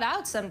try that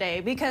out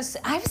someday, because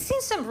I've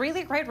seen some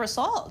really great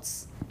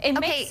results. It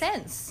makes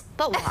sense.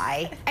 But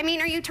why? I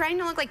mean, are you trying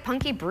to look like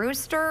Punky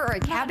Brewster or a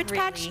Cabbage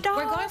Patch doll?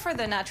 We're going for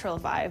the natural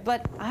vibe,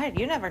 but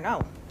you never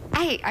know.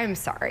 I'm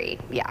sorry.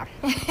 Yeah,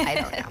 I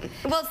don't know.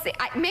 We'll see.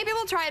 Maybe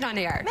we'll try it on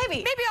air.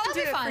 Maybe I'll do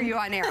it for you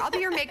on air. I'll be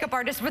your makeup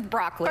artist with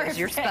broccoli as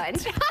your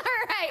sponge. All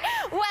right.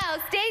 Well,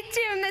 stay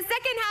tuned. The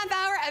second half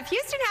hour of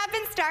Houston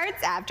Happens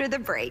starts after the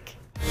break.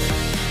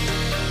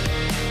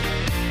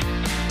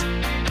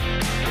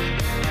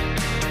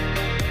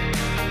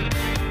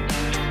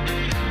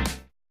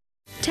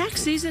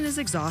 Tax season is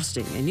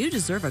exhausting, and you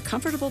deserve a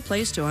comfortable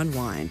place to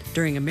unwind.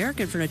 During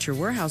American Furniture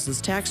Warehouse's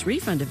tax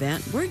refund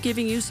event, we're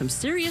giving you some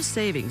serious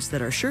savings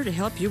that are sure to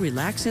help you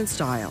relax in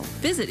style.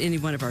 Visit any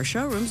one of our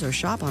showrooms or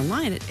shop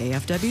online at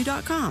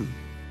afw.com.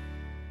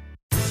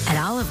 At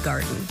Olive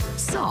Garden,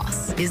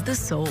 sauce is the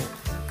soul.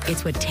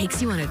 It's what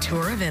takes you on a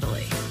tour of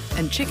Italy.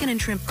 And chicken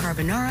and shrimp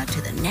carbonara to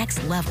the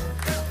next level.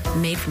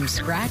 Made from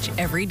scratch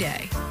every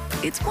day.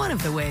 It's one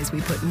of the ways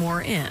we put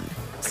more in,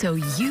 so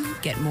you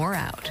get more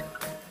out.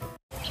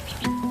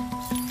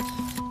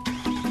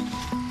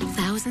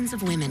 Thousands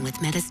of women with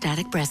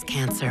metastatic breast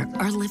cancer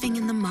are living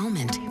in the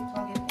moment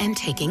and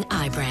taking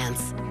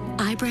Ibrance.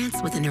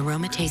 Ibrance with an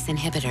aromatase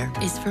inhibitor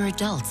is for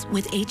adults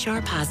with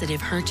HR-positive,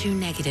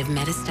 HER2-negative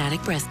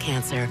metastatic breast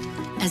cancer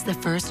as the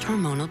first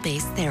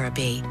hormonal-based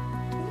therapy.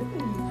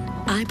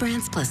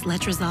 Ibrance plus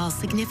letrozole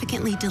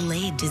significantly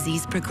delayed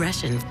disease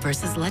progression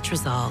versus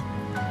letrozole.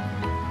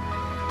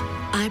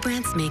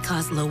 Ibrance may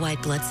cause low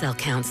white blood cell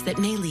counts that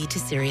may lead to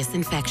serious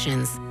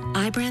infections.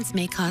 Ibrance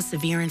may cause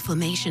severe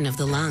inflammation of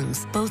the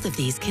lungs. Both of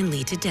these can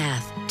lead to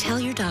death. Tell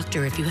your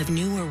doctor if you have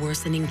new or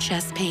worsening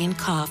chest pain,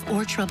 cough,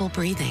 or trouble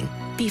breathing.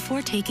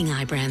 Before taking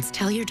Ibrance,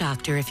 tell your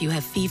doctor if you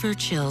have fever,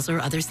 chills, or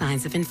other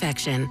signs of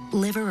infection,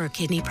 liver or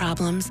kidney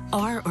problems,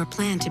 are or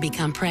plan to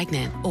become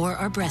pregnant, or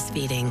are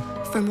breastfeeding.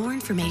 For more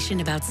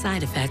information about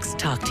side effects,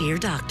 talk to your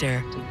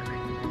doctor.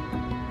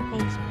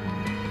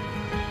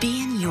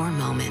 Be in your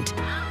moment.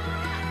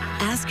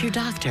 Ask your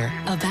doctor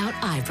about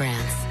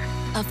Ibrance,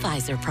 a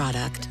Pfizer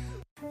product.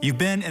 You've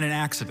been in an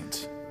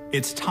accident.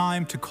 It's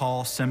time to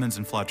call Simmons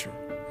 & Fletcher.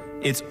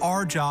 It's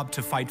our job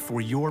to fight for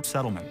your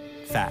settlement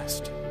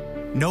fast.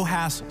 No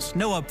hassles,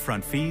 no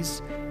upfront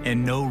fees,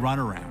 and no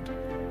runaround.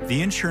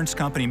 The insurance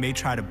company may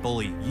try to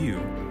bully you,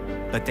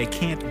 but they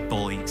can't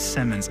bully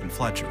Simmons &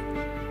 Fletcher.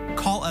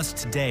 Call us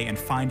today and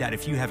find out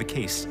if you have a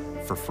case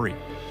for free.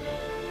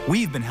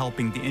 We've been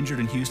helping the injured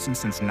in Houston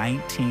since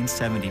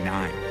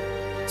 1979.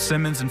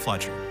 Simmons &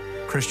 Fletcher,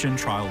 Christian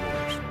Trial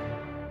Lawyers.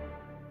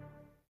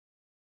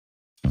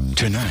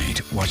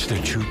 Tonight, watch the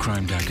true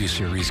crime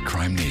docuseries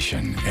Crime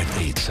Nation at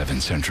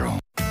 8/7 Central.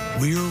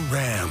 We're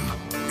Ram,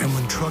 and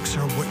when trucks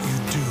are what you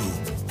do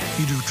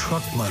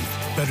Truck Month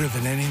better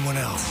than anyone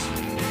else.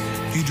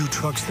 You do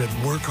trucks that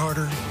work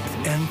harder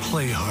and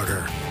play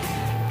harder.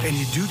 And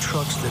you do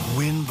trucks that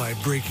win by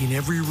breaking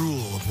every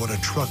rule of what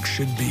a truck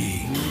should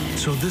be.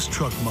 So this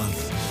truck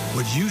month,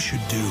 what you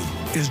should do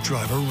is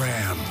drive a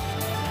Ram.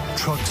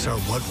 Trucks are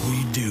what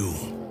we do.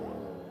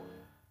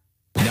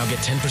 Now get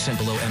 10%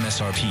 below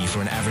MSRP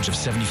for an average of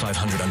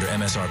 $7,500 under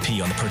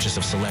MSRP on the purchase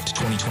of select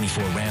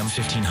 2024 Ram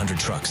 1500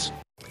 trucks.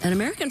 At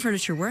American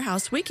Furniture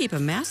Warehouse, we keep a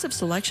massive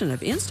selection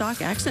of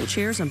in-stock accent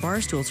chairs and bar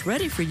stools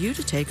ready for you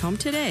to take home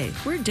today.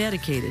 We're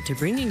dedicated to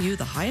bringing you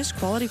the highest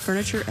quality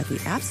furniture at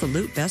the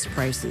absolute best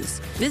prices.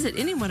 Visit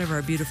any one of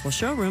our beautiful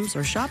showrooms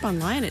or shop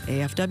online at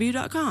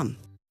afw.com.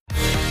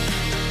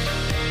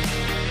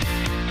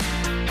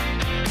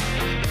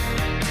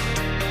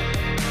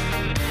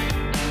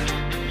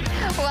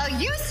 Well,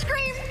 you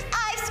scream,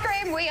 I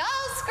scream, we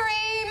all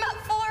scream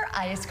for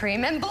ice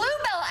cream. And Bluebell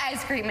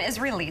Ice Cream is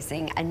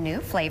releasing a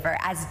new flavor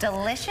as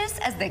delicious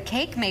as the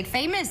cake made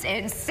famous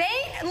in St.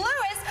 Louis.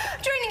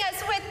 Joining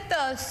us with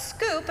the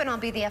scoop, and I'll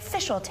be the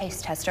official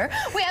taste tester,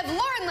 we have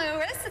Lauren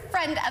Lewis,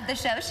 friend of the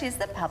show. She's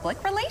the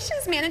public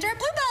relations manager at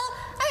Bluebell.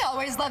 I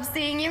always love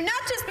seeing you,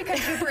 not just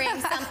because you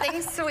bring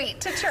something sweet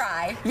to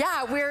try.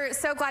 Yeah, we're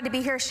so glad to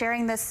be here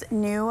sharing this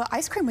new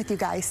ice cream with you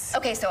guys.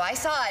 Okay, so I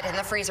saw it in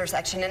the freezer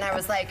section and I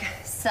was like,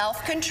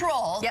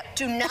 self-control. Yep.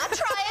 Do not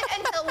try it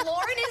until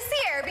Lauren is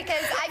here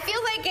because I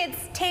feel like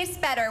it tastes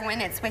better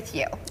when it's with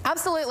you.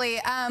 Absolutely.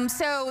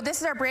 So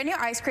this is our brand new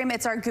ice cream.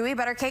 It's our Gooey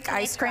Butter Cake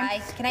ice cream.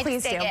 Can I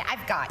Please take do. it?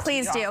 I've got to.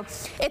 Please do.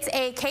 It's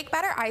a cake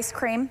batter ice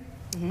cream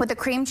with a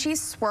cream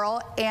cheese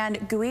swirl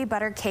and gooey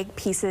butter cake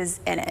pieces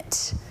in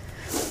it.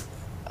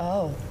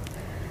 Oh.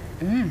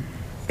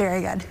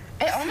 Very good.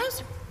 It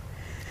almost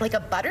like a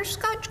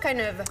butterscotch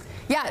kind of.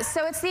 Yeah,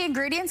 so it's the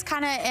ingredients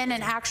kind of in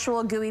an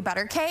actual gooey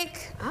butter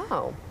cake.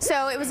 Oh.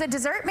 So it was a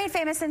dessert made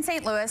famous in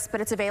St. Louis, but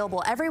it's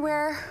available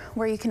everywhere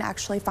where you can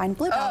actually find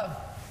Bluebell. Oh.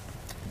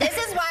 This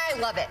is why I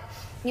love it.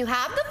 You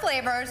have the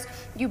flavors,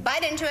 you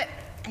bite into it,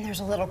 and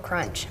there's a little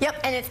crunch. Yep.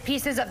 And it's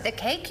pieces of the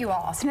cake, you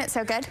all. Isn't it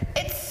so good?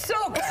 It's so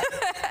good.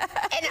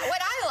 And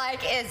what I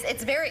like is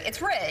it's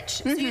rich,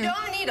 so you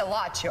don't need a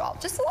lot, you all.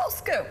 Just a little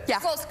scoop. Yeah.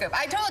 Just a little scoop.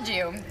 I told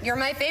you, you're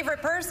my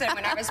favorite person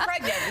when I was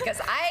pregnant because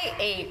I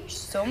ate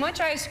so much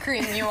ice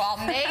cream, you all.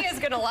 May is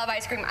gonna love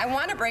ice cream. I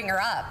want to bring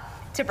her up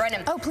to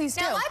Brennan. Oh, please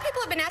do. Now, a lot of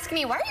people have been asking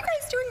me, why are you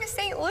guys doing a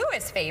St.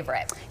 Louis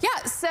favorite?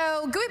 Yeah,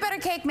 so Gooey Butter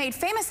Cake made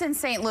famous in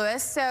St.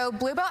 Louis. So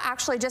Bluebell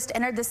actually just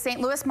entered the St.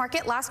 Louis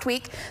market last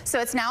week. So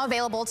it's now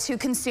available to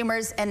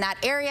consumers in that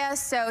area.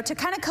 So to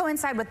kind of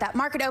coincide with that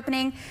market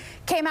opening,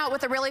 came out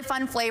with a really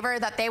fun flavor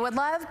that they would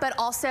love, but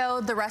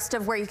also the rest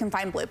of where you can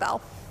find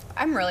Bluebell.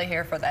 I'm really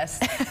here for this.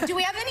 Do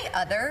we have any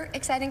other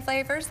exciting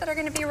flavors that are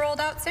going to be rolled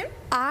out soon?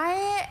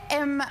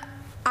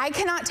 I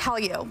cannot tell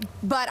you,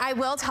 but I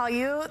will tell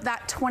you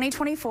that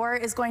 2024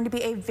 is going to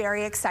be a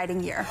very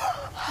exciting year.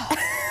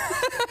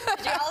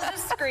 Did you all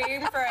just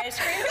scream for ice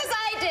cream? Because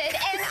I did,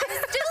 and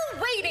I'm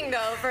still waiting,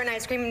 though, for an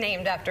ice cream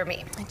named after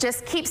me.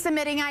 Just keep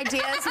submitting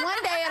ideas.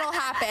 One day it'll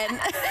happen. All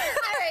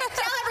right,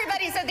 tell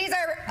everybody, so these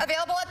are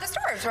available at the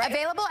stores, right?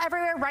 Available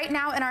everywhere right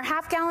now in our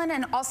half-gallon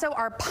and also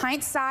our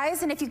pint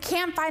size, and if you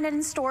can't find it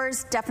in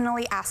stores,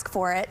 definitely ask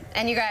for it.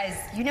 And you guys,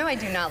 you know I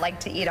do not like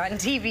to eat on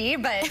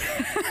TV, but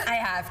I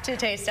have to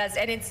taste test,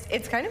 and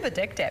it's kind of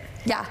addictive.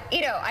 Yeah.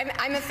 You know,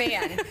 I'm a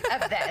fan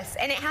of this,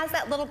 and it has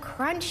that little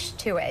crunch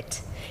to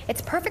it.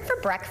 It's perfect for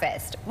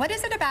breakfast. What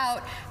is it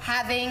about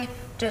having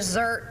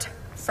dessert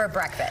for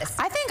breakfast?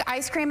 I think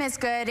ice cream is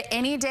good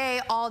any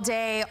day,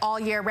 all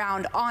year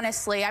round,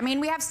 honestly. I mean,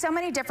 we have so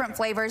many different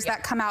flavors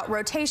that come out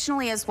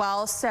rotationally as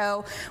well.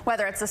 So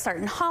whether it's a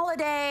certain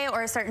holiday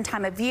or a certain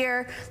time of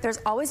year, there's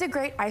always a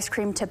great ice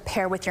cream to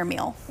pair with your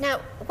meal. Now,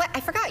 I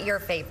forgot your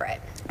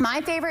favorite.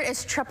 My favorite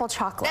is triple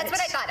chocolate. That's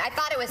what I thought. I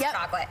thought it was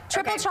chocolate.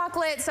 Triple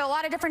chocolate, so a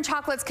lot of different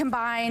chocolates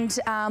combined.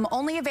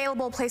 Only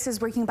available places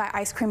where you can buy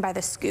ice cream by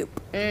the scoop.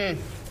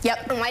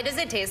 Yep. And why does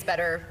it taste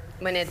better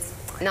when it's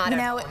not at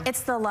home?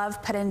 It's the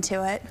love put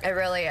into it. It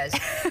really is.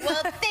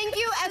 Well, thank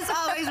you as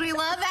always. We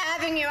love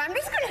having you. I'm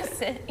just gonna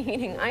sit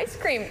eating ice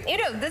cream. You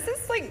know, this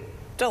is like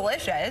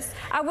delicious.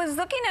 I was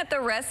looking at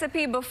the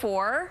recipe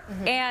before,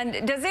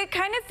 and does it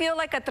kind of feel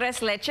like a tres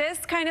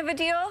leches kind of a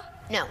deal?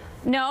 No.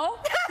 No?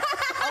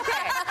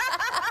 Okay.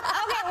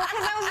 Okay, well,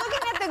 because I was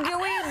looking at the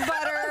gooey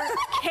butter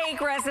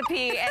cake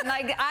recipe, and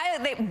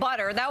like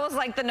butter, that was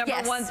like the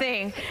number one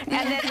thing.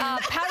 And then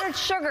powdered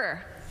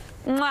sugar.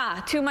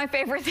 Mwah, two of my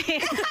favorite things.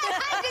 Maybe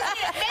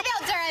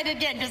I'll try it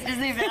again just to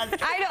see if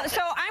that's I know. So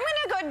I'm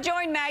going to go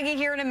join Maggie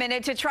here in a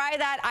minute to try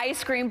that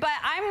ice cream, but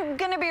I'm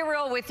going to be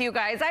real with you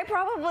guys. I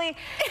probably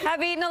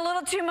have eaten a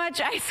little too much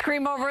ice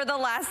cream over the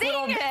last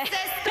little bit.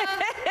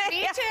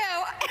 Me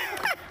too.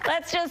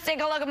 Let's just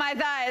take a look at my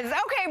thighs.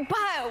 Okay,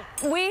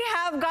 but we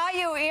have got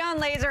you. Eon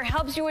Laser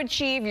helps you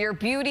achieve your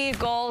beauty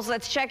goals.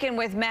 Let's check in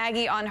with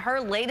Maggie on her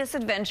latest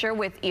adventure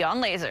with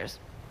Eon Lasers.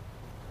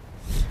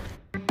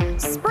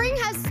 Spring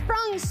has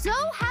sprung, so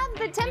have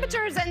the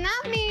temperatures, and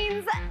that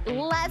means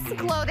less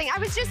clothing. I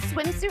was just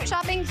swimsuit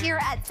shopping here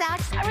at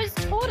Saks. I was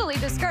totally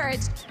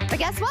discouraged. But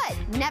guess what?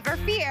 Never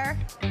fear.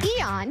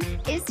 Eon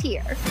is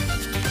here.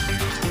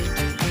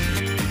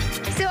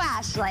 So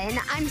Ash, Ashlyn.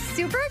 I'm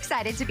super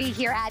excited to be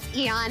here at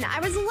Eon. I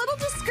was a little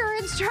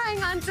discouraged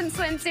trying on some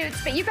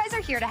swimsuits, but you guys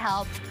are here to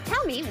help.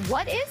 Tell me,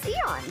 what is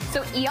Eon?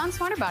 So Eon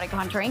Smarter Body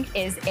Contouring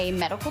is a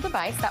medical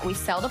device that we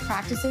sell to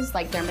practices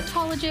like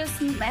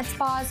dermatologists, med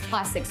spas,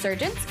 plastic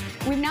surgeons.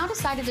 We've now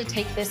decided to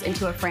take this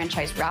into a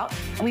franchise route,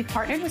 and we've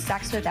partnered with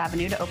Saks Fifth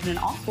Avenue to open in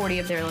all 40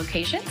 of their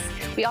locations.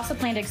 We also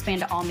plan to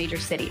expand to all major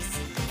cities.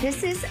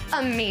 This is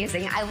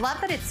amazing. I love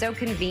that it's so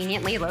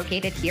conveniently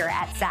located here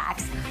at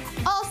Saks.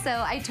 Also,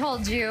 I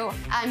told you,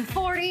 I'm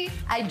 40,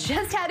 I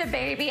just had a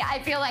baby, I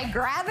feel like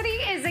gravity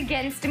is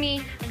against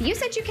me. But you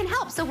said you can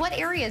help, so what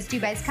areas do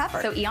you guys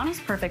cover? So Eon is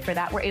perfect for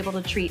that. We're able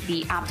to treat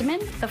the abdomen,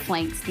 the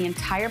flanks, the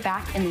entire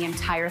back, and the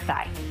entire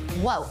thigh.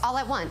 Whoa, all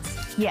at once?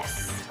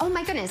 Yes. Oh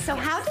my goodness, so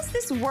how does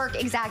this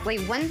work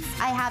exactly? Once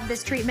I have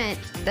this treatment,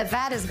 the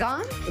fat is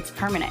gone? It's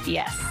permanent,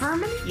 yes.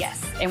 Permanent?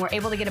 Yes, and we're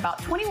able to get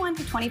about 21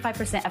 to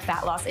 25% of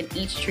fat loss in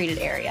each treated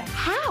area.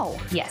 How?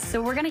 Yes,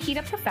 so we're gonna heat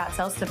up the fat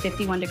cells to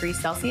 51 degrees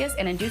Celsius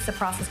and induce a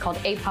process called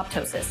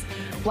apoptosis.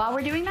 While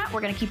we're doing that,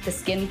 we're gonna keep the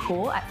skin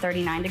cool at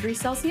 39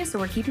 degrees Celsius, so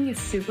we're keeping you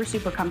super,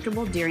 super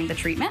comfortable during the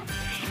treatment.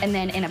 And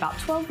then in about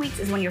 12 weeks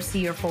is when you'll see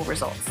your full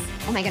results.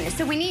 Oh my goodness,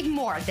 so we need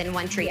more than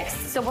one treatment.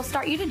 Yes, so we'll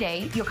start you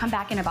today. You'll come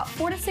back in about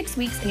 4 to 6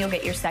 weeks and you'll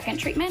get your second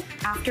treatment.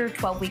 After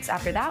 12 weeks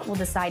after that, we'll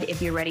decide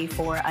if you're ready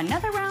for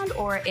another round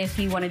or if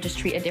you want to just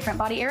treat a different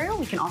body area,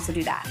 we can also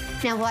do that.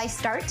 Now, will I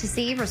start to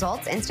see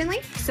results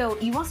instantly? So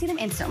you won't see them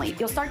instantly.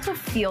 You'll start to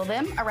feel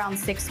them around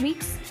 6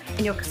 weeks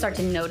and you'll start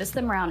to notice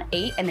them around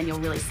 8 and then you'll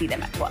really see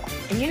them at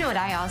 12. And you know what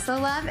I also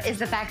love is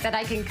the fact that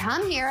I can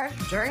come here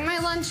during my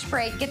lunch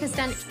break, get this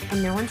done,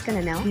 and no one's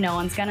gonna know. No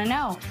one's gonna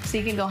know. So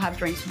you can go have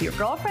drinks with your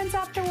girlfriends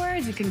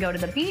afterwards, you can go to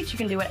the beach, you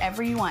can do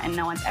whatever you want and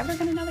no one's ever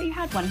gonna know that you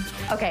had one.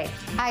 Okay,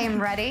 I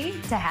am ready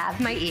to have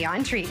my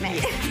Eon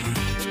treatment.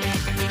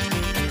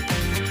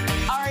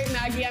 All right,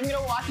 Maggie, I'm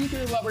gonna walk you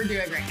through what we're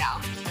doing right now.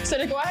 So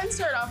to go ahead and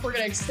start off, we're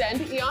gonna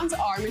extend Eon's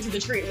arm into the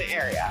treatment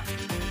area.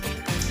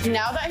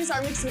 Now that his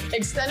arm is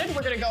extended,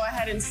 we're gonna go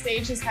ahead and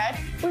stage his head.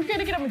 We're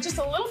gonna get him just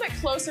a little bit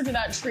closer to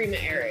that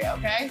treatment area,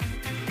 okay?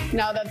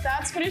 Now that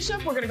that's finished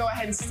up, we're gonna go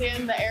ahead and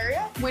scan the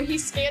area. When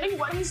he's scanning,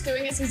 what he's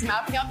doing is he's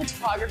mapping out the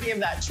topography of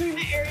that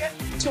treatment area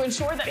to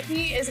ensure that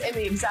he is in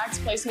the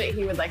exact placement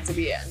he would like to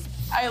be in.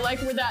 I like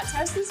where that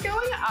test is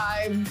going.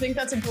 I think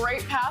that's a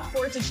great path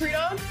for it to treat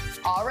on.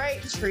 All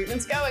right,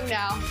 treatment's going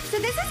now. So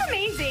this is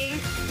amazing.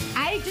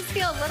 I just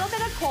feel a little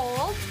bit of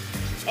cold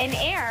and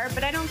air,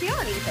 but I don't feel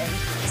anything.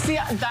 See,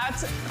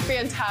 that's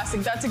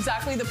fantastic. That's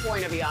exactly the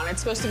point of Eon. It's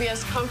supposed to be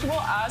as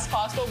comfortable as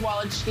possible while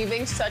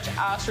achieving such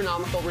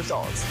astronomical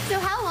results. So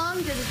how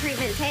long does the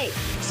treatment take?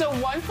 So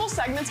one full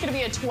segment's gonna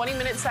be a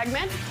 20-minute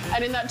segment,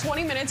 and in that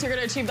 20 minutes, you're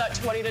gonna achieve that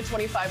 20 to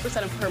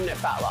 25% of permanent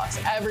fat loss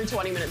every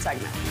 20-minute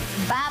segment.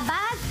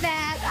 Bye-bye,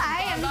 fat.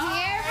 I am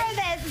here for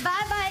this.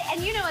 Bye-bye.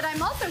 And you know what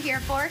I'm also here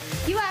for?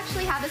 You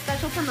actually have a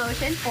special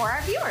promotion for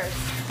our viewers.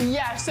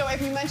 Yeah, so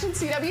if you mention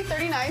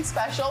CW39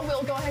 special,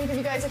 we'll go ahead and give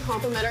you guys a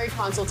complimentary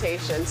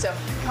consultation. So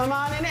come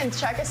on in and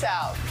check us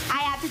out. I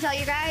have to tell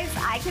you guys,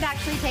 I could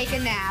actually take a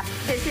nap.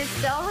 This is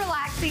so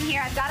relaxing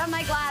here. I've got on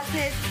my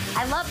glasses.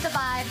 I love the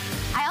vibe.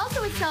 I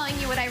also was telling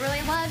you what I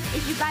really love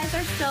is you guys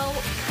are so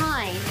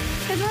kind.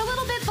 Because we're a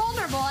little bit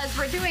vulnerable as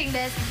we're doing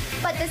this,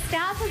 but the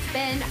staff has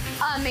been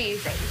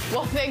amazing.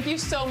 Well, thank you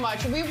so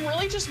much. We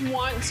really just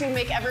want to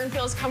make everyone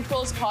feel as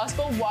comfortable as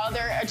possible while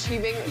they're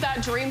achieving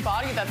that dream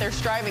body that they're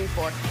striving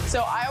for.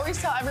 So I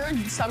always tell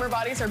everyone summer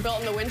bodies are built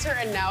in the winter,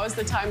 and now is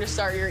the time to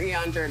start your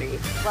Eon journey.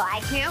 Well,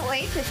 I can't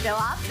wait to show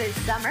off this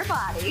summer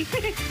body.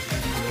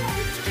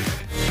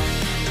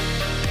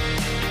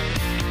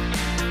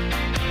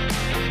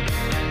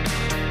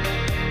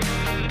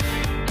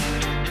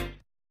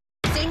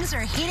 Things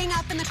are heating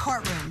up in the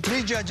courtroom.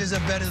 3 judges are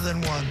better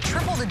than 1.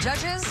 Triple the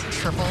judges,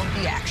 triple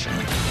the action.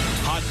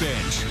 Hot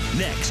Bench,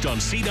 next on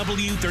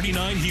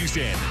CW39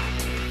 Houston.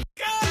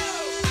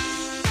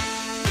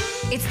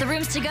 It's the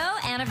Rooms to Go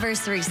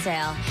anniversary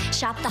sale.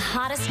 Shop the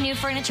hottest new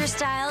furniture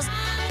styles,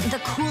 the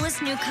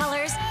coolest new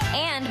colors,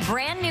 and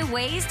brand new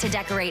ways to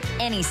decorate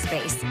any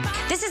space.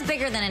 This is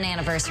bigger than an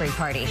anniversary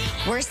party.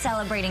 We're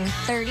celebrating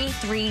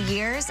 33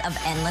 years of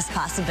endless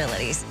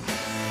possibilities.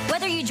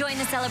 Whether you join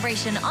the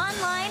celebration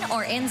online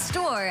or in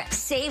store,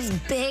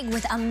 save big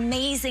with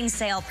amazing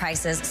sale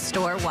prices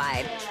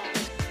store-wide.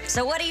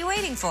 So what are you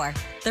waiting for?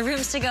 The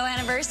Rooms to Go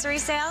anniversary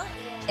sale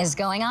is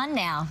going on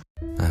now.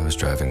 I was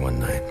driving one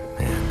night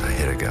and I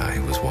hit a guy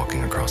who was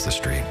walking across the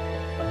street.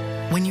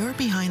 When you're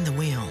behind the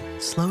wheel,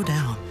 slow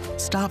down,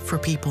 stop for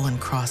people in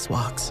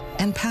crosswalks,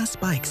 and pass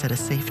bikes at a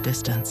safe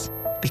distance.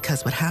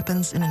 Because what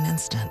happens in an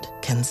instant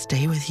can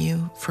stay with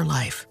you for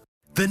life.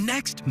 The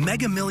next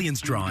Mega Millions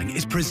drawing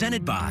is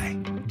presented by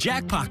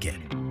Jackpocket.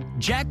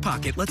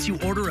 Jackpocket lets you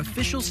order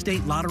official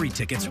state lottery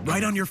tickets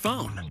right on your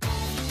phone.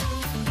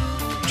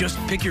 Just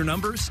pick your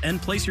numbers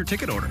and place your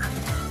ticket order.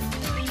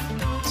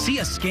 See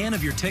a scan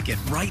of your ticket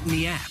right in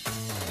the app.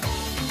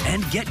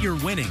 And get your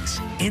winnings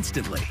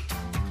instantly.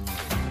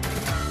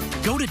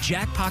 Go to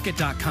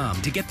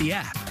jackpocket.com to get the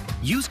app.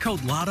 Use code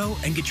LOTTO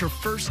and get your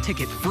first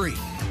ticket free.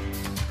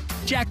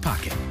 Jack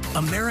Pocket,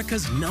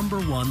 America's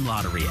 #1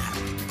 lottery app.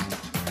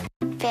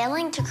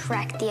 Failing to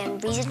correct the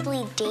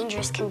unreasonably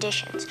dangerous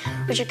conditions,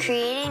 which are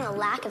creating a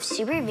lack of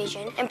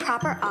supervision and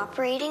proper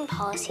operating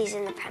policies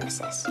in the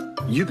premises.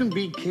 You can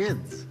beat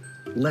kids.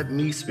 Let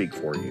me speak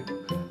for you.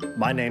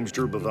 My name's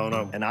Drew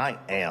Bavono, and I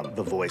am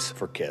the voice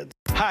for kids.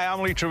 Hi,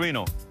 I'm Lee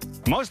Trevino.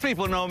 Most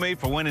people know me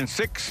for winning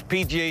 6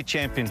 PGA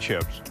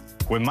championships.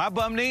 With my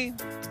bum knee,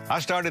 I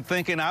started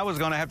thinking I was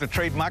going to have to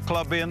trade my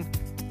club in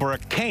for a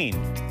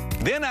cane.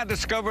 Then I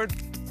discovered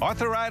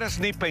Arthritis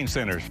Knee Pain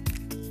Centers.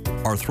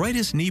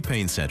 Arthritis Knee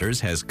Pain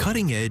Centers has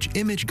cutting-edge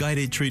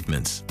image-guided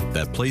treatments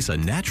that place a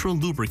natural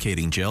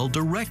lubricating gel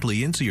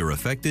directly into your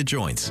affected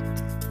joints.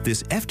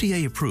 This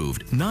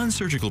FDA-approved,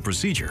 non-surgical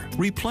procedure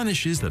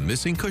replenishes the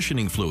missing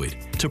cushioning fluid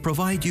to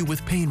provide you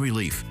with pain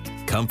relief,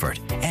 comfort,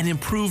 and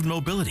improved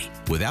mobility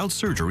without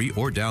surgery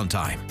or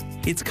downtime.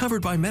 It's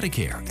covered by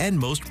Medicare and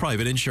most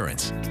private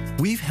insurance.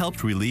 We've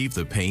helped relieve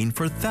the pain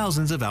for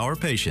thousands of our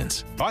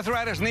patients.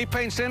 Arthritis Knee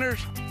Pain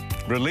Centers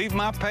relieve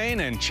my pain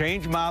and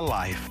change my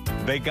life.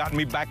 They got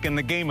me back in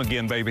the game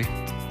again, baby.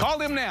 Call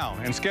them now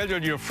and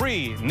schedule your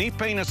free knee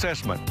pain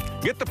assessment.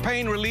 Get the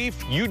pain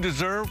relief you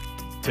deserve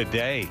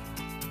today.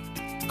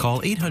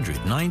 Call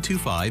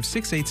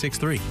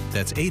 800-925-6863.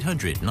 That's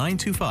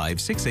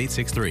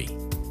 800-925-6863.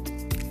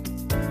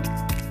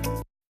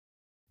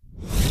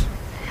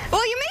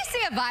 Well, you may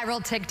see a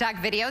viral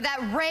TikTok video that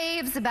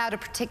raves about a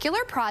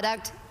particular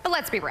product, but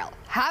let's be real.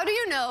 How do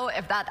you know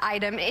if that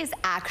item is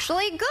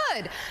actually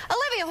good?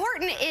 Olivia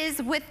Horton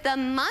is with the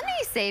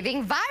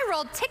money-saving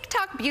viral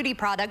TikTok beauty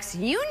products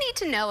you need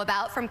to know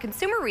about from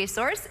consumer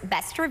resource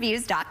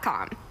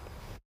bestreviews.com.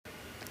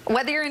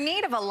 Whether you're in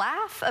need of a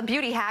laugh, a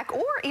beauty hack,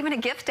 or even a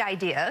gift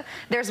idea,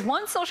 there's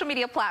one social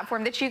media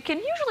platform that you can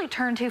usually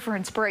turn to for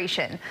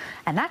inspiration,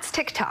 and that's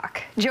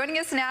TikTok. Joining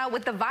us now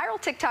with the viral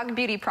TikTok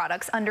beauty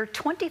products under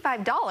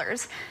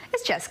 $25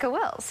 is Jessica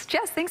Wills.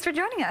 Jess, thanks for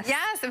joining us.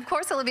 Yes, of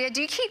course, Olivia.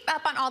 Do you keep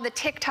up on all the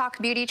TikTok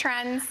beauty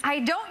trends?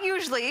 I don't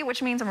usually,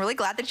 which means I'm really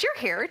glad that you're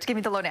here to give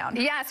me the lowdown.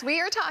 Yes, we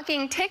are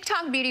talking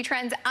TikTok beauty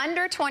trends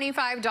under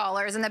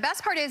 $25, and the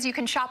best part is you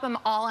can shop them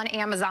all on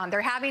Amazon.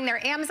 They're having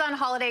their Amazon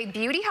Holiday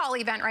Beauty Haul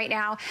event right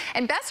now,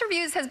 and Best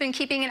Reviews has been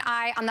keeping an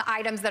eye on the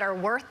items that are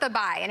worth the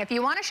buy. And if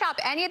you want to shop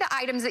any of the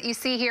items that you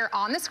see here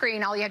on the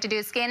screen, all you have to do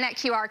is scan that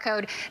QR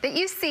code that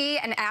you see,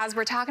 and as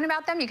we're talking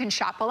about them, you can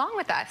shop along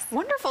with us.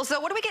 Wonderful.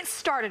 So what do we get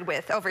started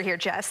with over here,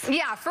 Jess?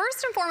 Yeah,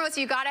 first and foremost,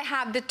 you got to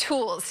have the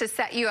tools to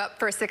set you up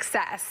for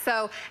success.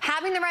 So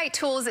having the right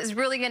tools is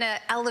really going to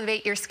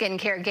elevate your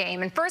skincare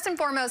game. And first and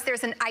foremost,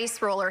 there's an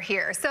ice roller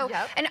here. So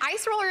an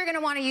ice roller you're going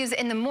to want to use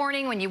in the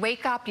morning when you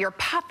wake up, you're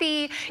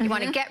puffy, you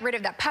want to get rid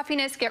of that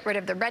puffiness, get rid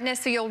of the redness.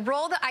 So you'll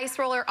roll the ice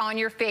roller on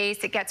your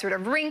face. It gets rid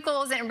of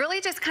wrinkles and it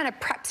really just kind of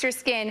preps your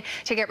skin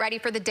to get ready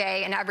for the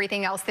day and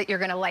everything else that you're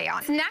going to lay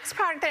on. This next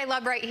product that I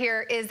love right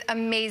here is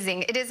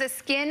amazing. It is a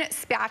skin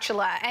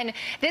spatula, and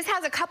this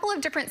has a couple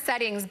of different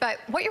settings, but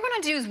what you're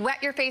going to do is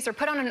wet your face or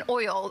put on an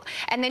oil,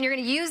 and then you're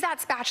going to use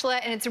that spatula,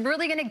 and it's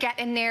really going to get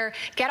in there,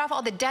 get off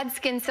all the dead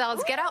skin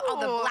cells, get out all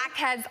the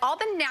blackheads, all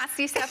the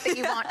nasty stuff that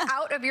you want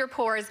out of your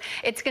pores.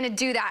 It's going to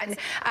do that. And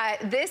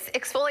this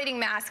exfoliating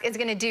mask is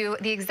going to do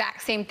the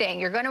exact same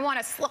thing. You're going to want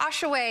to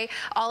slosh away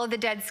all of the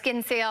dead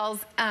skin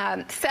cells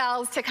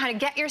to kind of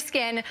get your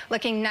skin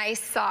looking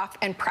nice, soft,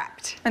 and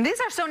prepped. And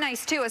these are so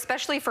nice too,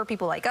 especially for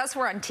people like us.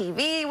 We're on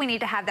TV. We need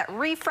to have that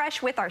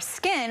refresh with our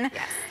skin.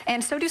 Yes.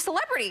 And so do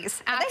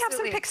celebrities. They have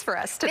some picks for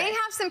us today. They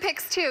have some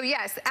picks too,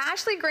 yes.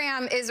 Ashley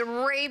Graham is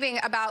raving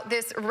about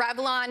this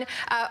Revlon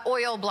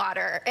oil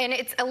blotter, and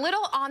it's a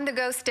little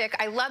on-the-go stick.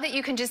 I love that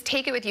you can just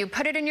take it with you,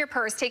 put it in your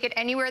purse, take it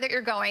anywhere that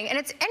you're going, and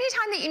it's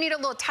anytime that you need a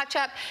little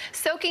touch-up,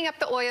 soaking up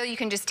the oil, you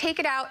can just take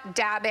it out,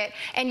 dab it,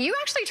 and you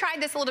actually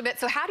tried this a little bit,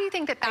 so how do you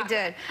think that I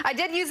did. I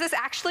did use this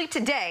actually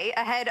today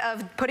ahead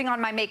of putting on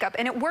my makeup,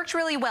 and it worked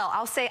really well.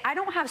 I'll say I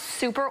don't have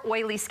super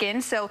oily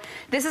skin, so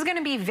this is going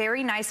to be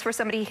very nice for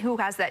somebody who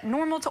has that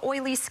normal to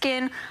oily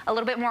skin, a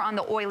little bit more on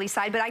the oily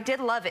side, but I did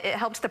love it. It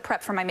helps to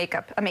prep for my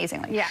makeup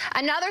amazingly. Yeah.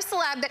 Another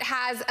celeb that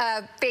has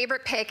a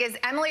favorite pick is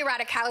Emily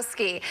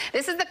Ratajkowski.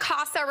 This is the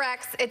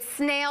Cosrx. It's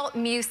snail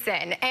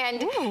mucin,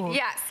 and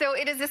yeah, so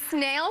it is a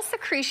snail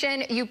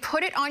secretion. You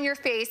put it on your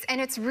face,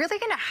 and it's really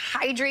going to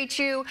hydrate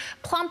you,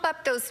 plump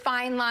up those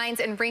fine lines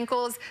and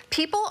wrinkles.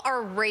 People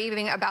are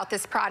raving about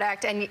this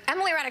product, and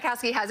Emily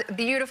Ratajkowski has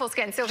beautiful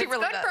skin, so if it's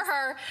good for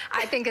her,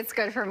 I think it's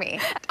good for me.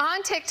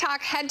 On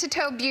TikTok, head to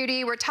toe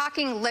beauty, we're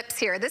talking lips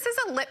here. This is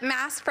a lip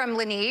mask from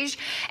Laneige,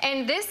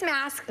 and this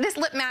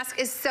lip mask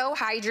is so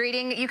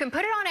hydrating. You can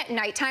put it on at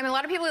nighttime. A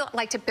lot of people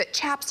like to put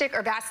chapstick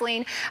or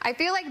Vaseline. I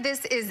feel like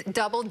this is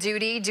double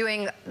duty,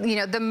 doing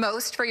the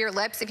most for your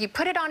lips. If you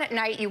put it on at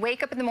night, you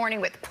wake up in the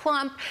morning with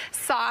plump,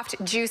 soft,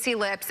 juicy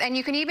lips, and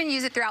you can even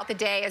use it throughout the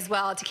day as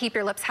well to keep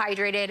your lips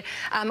hydrated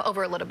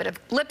over a little bit of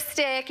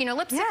lipstick.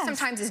 Lipstick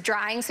sometimes is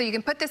drying, so you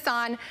can put this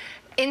on.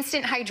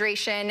 instant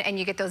hydration, and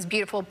you get those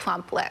beautiful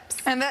plump lips.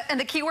 And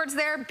the keywords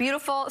there,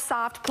 beautiful,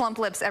 soft, plump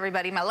lips,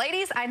 everybody. My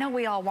ladies, I know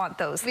we all want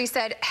those. We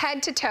said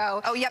head to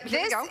toe. Oh, yep,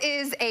 here we go. This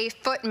is a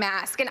foot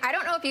mask, and I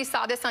don't know if you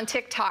saw this on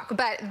TikTok,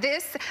 but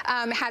this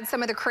had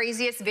some of the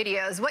craziest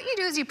videos. What you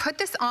do is you put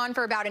this on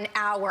for about an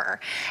hour,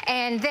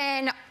 and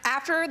then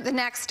after the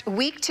next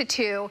week to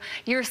 2,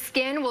 your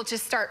skin will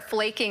just start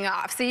flaking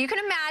off. So you can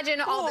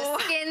imagine all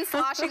the skin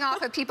sloshing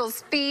off of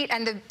people's feet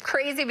and the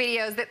crazy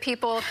videos that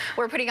people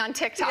were putting on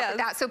TikTok with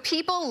that. So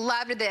people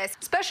loved this.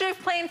 Especially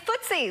if playing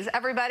footsies,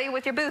 everybody,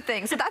 with your boo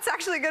thing. So that's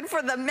actually good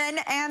for the men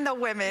and the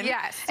women.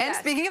 Yes. And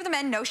speaking of the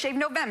men, No Shave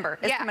November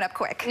is coming up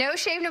quick. No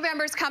Shave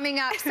November is coming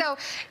up. So,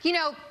 you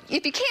know,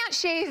 if you can't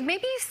shave,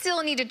 maybe you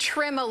still need to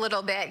trim a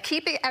little bit.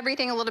 Keep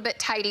everything a little bit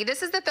tidy.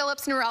 This is the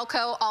Philips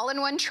Norelco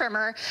all-in-one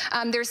trimmer.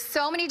 There's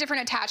so many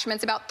different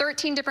attachments, about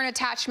 13 different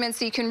attachments,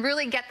 so you can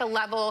really get the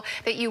level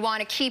that you want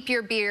to keep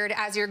your beard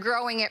as you're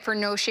growing it for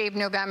No Shave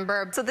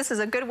November. So this is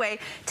a good way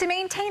to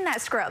maintain that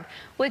scrub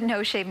with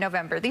No Shave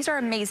November. These are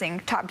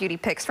amazing top beauty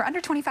picks for under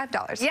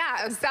 $25.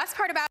 Yeah, the best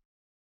part about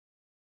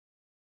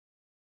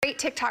great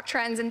TikTok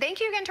trends, and thank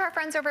you again to our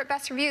friends over at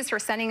Best Reviews for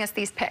sending us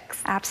these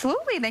pics.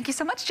 Absolutely. Thank you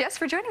so much, Jess,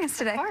 for joining us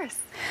today. Of course.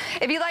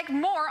 If you'd like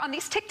more on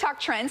these TikTok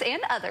trends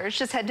and others,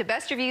 just head to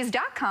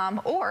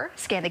bestreviews.com or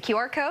scan the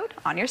QR code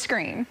on your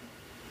screen.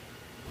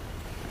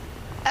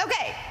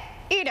 Okay,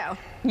 Ito.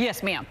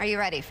 Yes, ma'am. Are you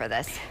ready for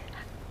this?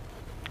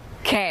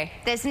 Okay.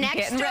 This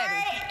next story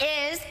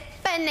is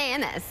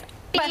bananas.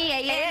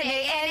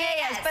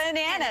 B-A-N-A-N-A-S,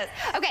 bananas.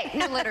 Okay,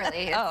 no,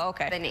 literally. Oh,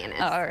 okay. Bananas.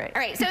 Oh, all right.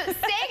 All right, so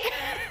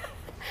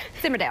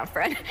simmer down,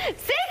 friend.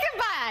 Say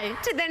goodbye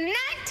to the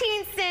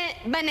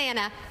 19-cent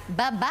banana.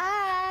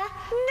 Bye-bye.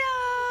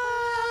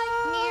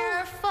 No.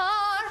 Near,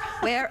 far,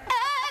 wherever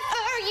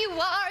you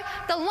are.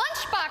 The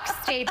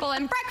lunchbox staple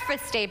and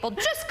breakfast staple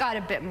just got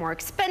a bit more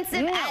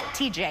expensive at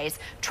TJ's.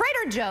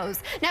 Trader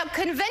Joe's. Now,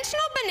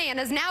 conventional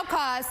bananas now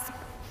cost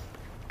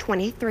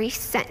 23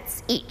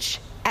 cents each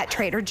at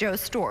Trader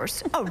Joe's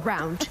stores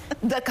around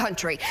the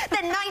country. The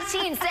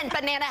 19-cent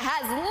banana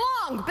has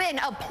long been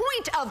a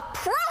point of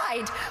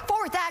pride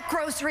for that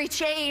grocery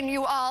chain,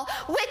 you all,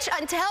 which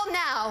until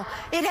now,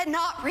 it had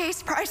not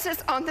raised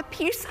prices on the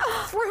piece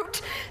of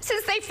fruit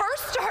since they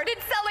first started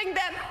selling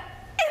them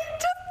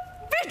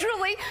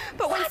individually.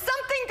 But when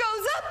something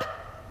goes up,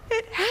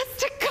 it has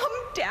to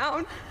come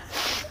down.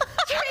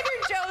 Trader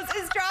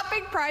Joe's is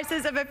dropping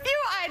prices of a few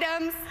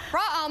items.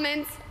 Raw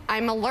almonds,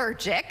 I'm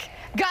allergic,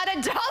 got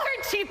 $1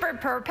 cheaper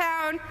per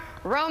pound.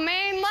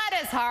 Romaine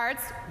lettuce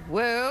hearts,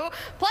 woo.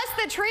 Plus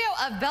the trio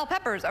of bell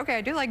peppers. Okay,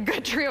 I do like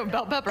good trio of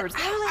bell peppers.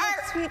 I really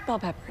like sweet bell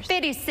peppers.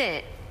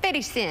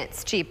 50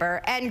 cents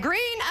cheaper. And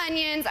green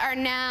onions are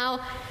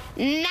now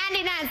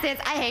 99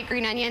 cents. I hate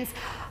green onions.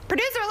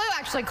 Producer Lou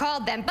actually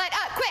called them, but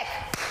quick,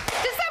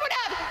 does someone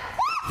have?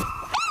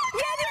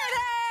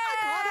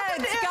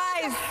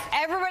 Guys,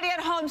 everybody at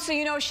home, so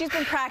you know she's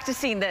been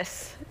practicing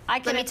this.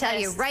 Let me tell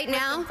you, right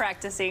now,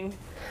 practicing.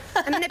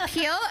 I'm gonna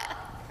peel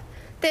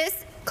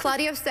this.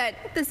 Claudio said,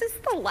 this is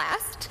the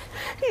last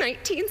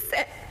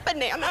 19-cent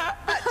banana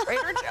at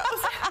Trader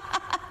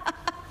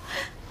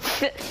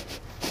Joe's.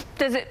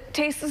 Does it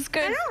taste as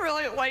good? I don't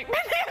really like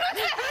bananas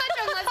that much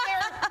unless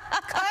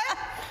they're cut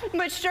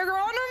with sugar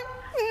on them.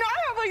 I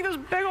have like this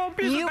big old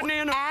piece of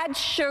banana. You add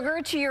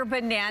sugar to your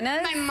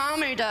bananas? My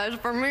mommy does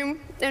for me.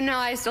 And no,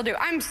 I still do.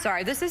 I'm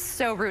sorry. This is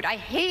so rude. I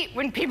hate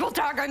when people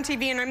talk on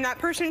TV and I'm that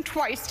person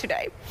twice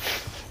today.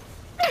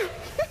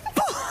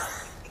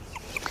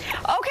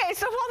 Okay,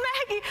 so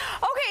Maggie,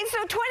 okay,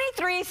 so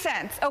 23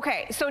 cents.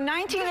 Okay, so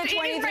 19 to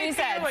 23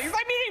 cents.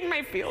 I'm eating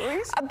my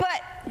feelings.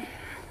 But do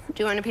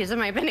you want a piece of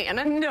my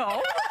banana?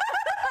 No,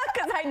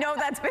 because I know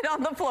that's been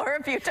on the floor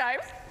a few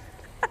times.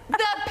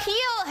 The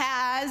peel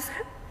has.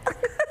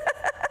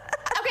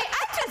 Okay,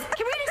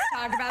 can we just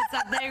talk about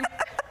something?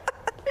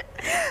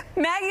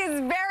 Maggie is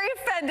very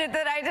offended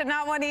that I did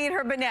not want to eat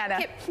her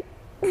banana.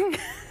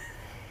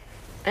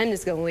 I'm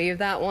just gonna leave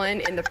that one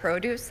in the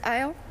produce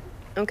aisle.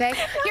 Okay?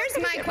 Here's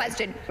my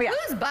question. Yeah.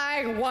 Who's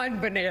buying one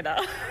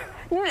banana?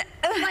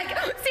 Like,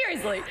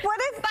 seriously. What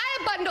if... Buy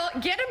a bundle,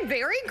 get them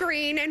very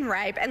green and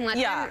ripe, and let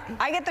them... Yeah,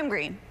 I get them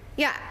green.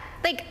 Yeah.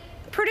 Like,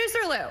 Producer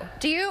Lou,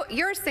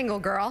 you're a single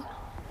girl.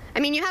 I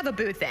mean, you have a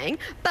boo thing,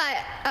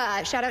 but,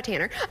 shout out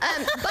Tanner.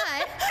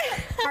 But,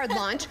 hard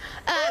launch.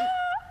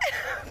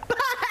 But,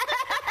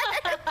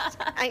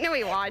 I know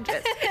he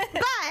watches.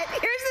 But,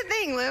 here's the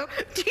thing, Lou.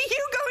 Do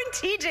you go in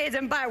TJ's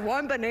and buy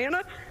one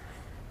banana?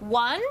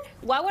 One?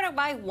 Why would I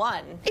buy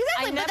one?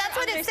 Exactly, but that's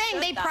what it's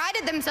saying. They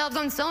prided themselves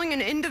on selling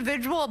an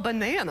individual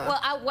banana.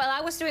 Well,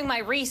 I was doing my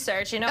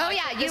research, you know. Oh,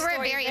 yeah, you were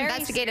very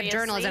investigative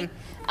journalism.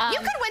 You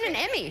could win an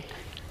Emmy.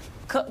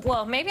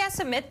 Well, maybe I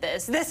submit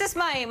this. This is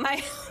my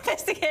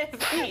investigative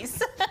piece.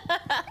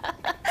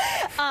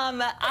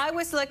 I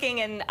was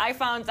looking and I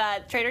found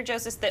that Trader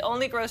Joe's is the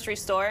only grocery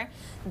store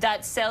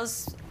that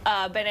sells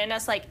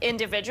bananas like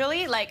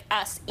individually, like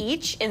as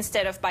each,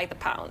 instead of by the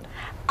pound.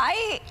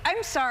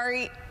 I'm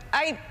sorry.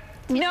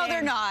 No,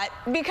 they're not.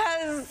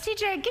 Because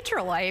TJ, get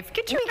your life.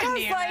 Get your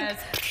bananas.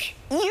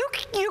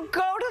 Like, you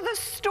go to the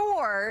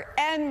store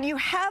and you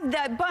have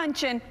that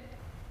bunch and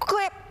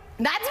clip.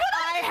 That's what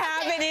I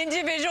have an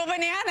individual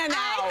banana now.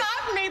 I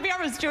thought maybe I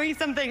was doing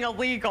something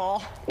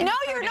illegal. No,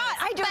 you're not.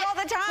 I do it all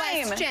the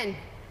time. Question.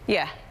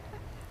 Yeah.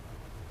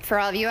 For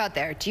all of you out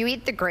there, do you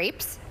eat the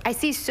grapes? I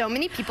see so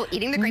many people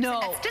eating the grapes. No.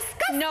 And that's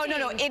disgusting. No.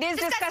 It is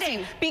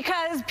disgusting.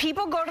 Because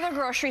people go to the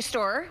grocery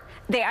store,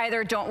 they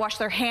either don't wash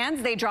their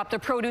hands, they drop the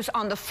produce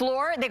on the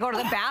floor, they go to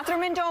the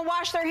bathroom and don't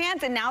wash their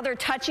hands, and now they're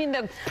touching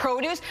the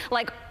produce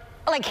like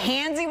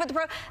handsy with the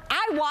produce.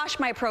 I wash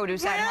my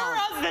produce at home. Where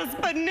has this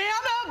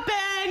banana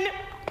been?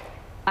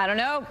 I don't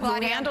know. Who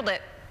handled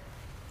it?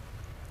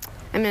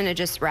 I'm going to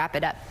just wrap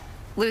it up.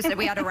 Lou said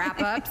we had to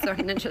wrap up, so I'm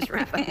going to just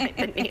wrap up my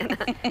banana.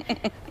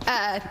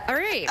 All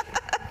right.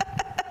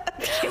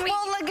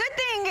 Well, the good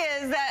thing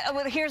is that,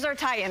 here's our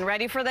tie-in.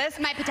 Ready for this?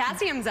 My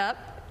potassium's up.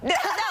 No,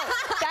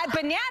 that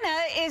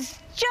banana is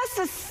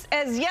just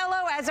as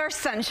yellow as our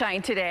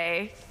sunshine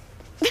today.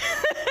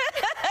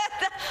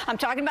 I'm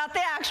talking about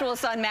the actual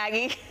sun,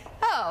 Maggie.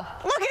 Oh,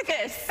 look at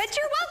this. But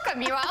you're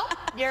welcome, you all.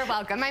 You're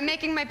welcome. I'm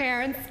making my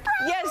parents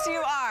proud. Yes,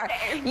 you are.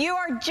 You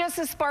are just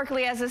as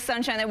sparkly as the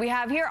sunshine that we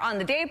have here on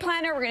the day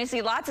planner. We're going to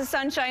see lots of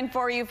sunshine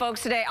for you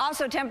folks today.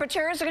 Also,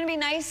 temperatures are going to be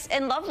nice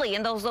and lovely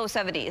in those low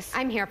 70s.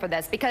 I'm here for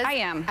this because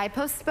I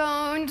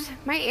postponed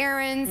my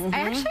errands. I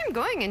actually am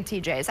going in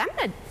TJ's. I'm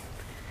gonna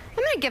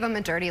give them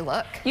a dirty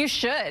look. You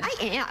should. I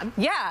am.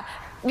 Yeah.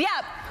 Yeah.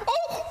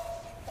 Oh.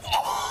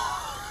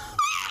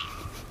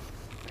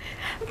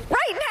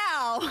 Right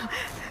now,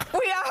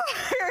 we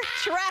are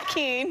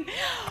tracking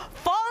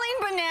falling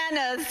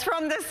bananas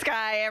from the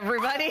sky,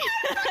 everybody.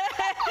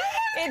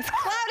 It's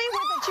cloudy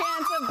with a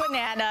chance of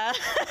banana.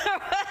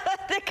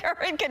 The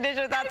current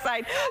conditions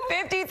outside,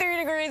 53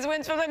 degrees,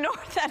 winds from the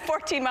north at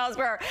 14 miles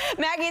per hour.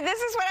 Maggie,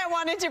 this is what I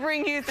wanted to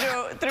bring you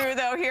through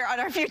though, here on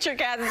our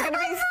Futurecast. It's going to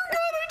be...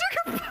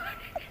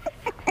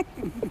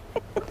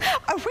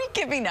 Are we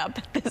giving up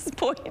at this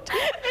point? Is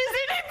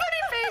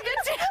anybody paying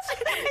attention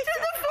to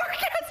the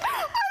forecast?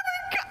 Oh my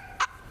God.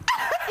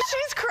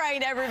 She's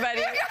crying, everybody.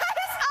 You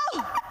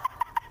guys,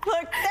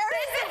 look, there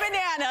is a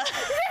banana.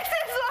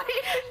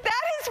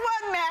 That is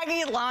what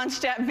Maggie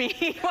launched at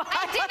me.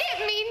 I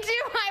didn't mean to.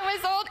 I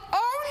was old.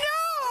 Oh no!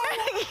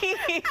 Maggie.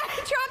 I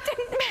dropped it.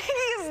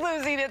 Maggie is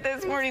losing it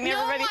this morning,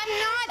 everybody. No, I'm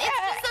not. It's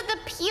just that the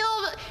peel.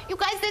 You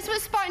guys, this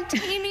was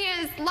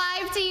spontaneous,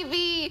 live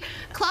TV.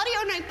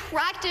 Claudio and I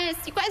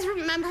practiced. You guys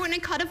remember when I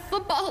caught a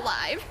football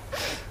live?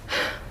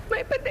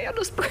 My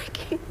banana's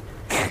breaking.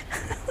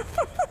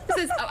 This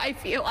is how I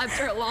feel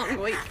after a long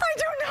week. I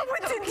don't know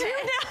what to do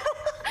now.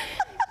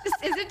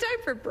 Is it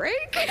time for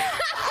break? I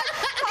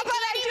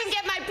can't even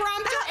get my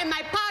prompter in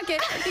my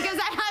pocket because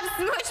I have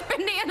smushed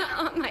banana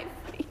on my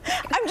feet.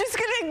 I'm just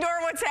going to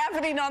ignore what's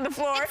happening on the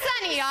floor. It's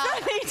sunny, y'all.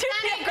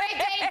 Sunny, great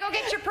day. Go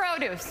get your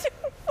produce.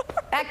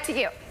 Back to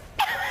you.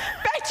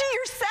 Back to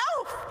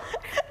yourself.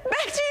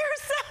 Back to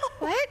yourself.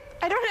 What?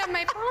 I don't have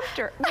my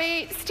prompter.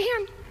 Wait,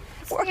 stand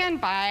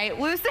by.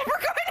 Lucy,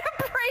 we're going to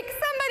break.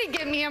 Somebody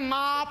give me a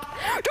mop.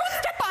 Don't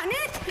step on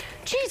it.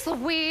 Jeez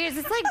Louise,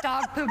 it's like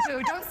dog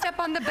poo-poo. Don't step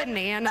on the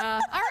banana.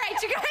 All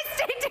right, you guys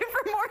stay tuned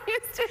for more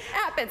Houston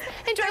Happens.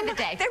 Enjoy the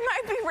day. There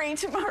might be rain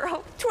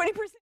tomorrow.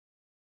 20%.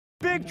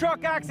 Big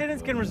truck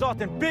accidents can result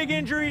in big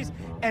injuries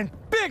and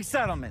big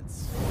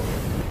settlements.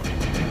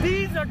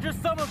 These are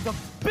just some of the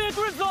big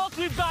results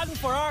we've gotten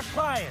for our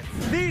clients.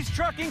 These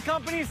trucking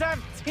companies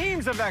have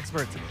teams of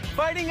experts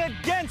fighting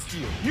against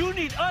you. You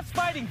need us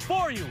fighting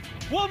for you.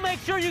 We'll make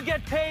sure you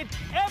get paid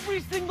every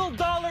single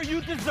dollar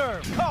you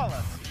deserve. Call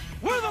us.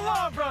 We're the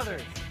Law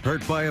Brothers.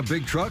 Hurt by a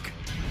big truck?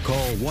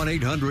 Call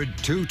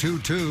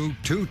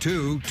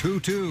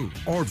 1-800-222-2222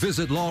 or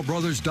visit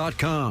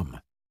lawbrothers.com.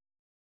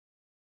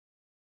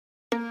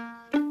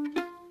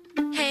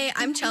 Hey,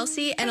 I'm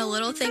Chelsea, and a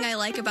little thing I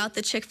like about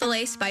the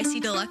Chick-fil-A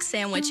Spicy Deluxe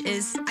Sandwich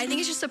is I think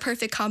it's just a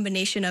perfect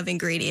combination of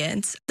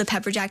ingredients. The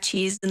pepper jack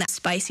cheese and that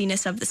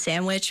spiciness of the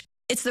sandwich.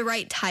 It's the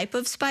right type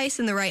of spice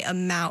and the right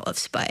amount of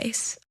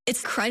spice.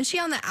 It's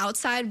crunchy on the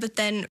outside, but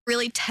then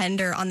really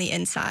tender on the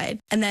inside.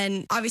 And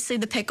then obviously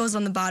the pickles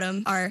on the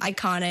bottom are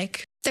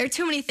iconic. There are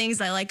too many things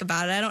I like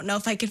about it. I don't know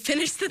if I can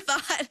finish the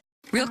thought.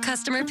 Real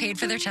customer paid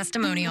for their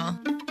testimonial.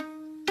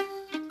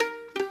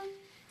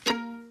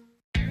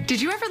 Did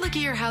you ever look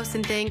at your house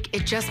and think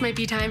it just might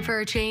be time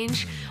for a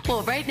change?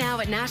 Well, right now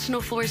at National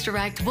Floors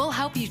Direct, we'll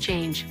help you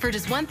change for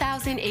just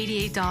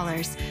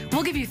 $1,088.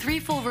 We'll give you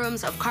 3 full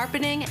rooms of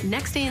carpeting,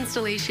 next day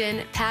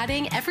installation,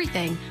 padding,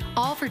 everything,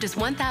 all for just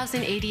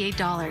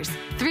 $1,088.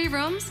 3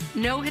 rooms,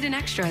 no hidden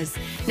extras.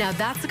 Now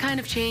that's the kind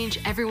of change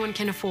everyone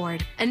can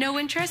afford, and no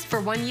interest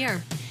for 1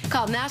 year.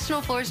 Call National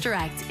Floors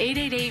Direct,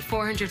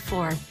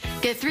 888-400-FLOOR.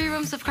 Get 3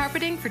 rooms of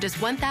carpeting for just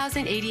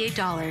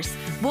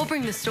 $1,088. We'll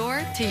bring the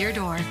store to your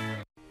door.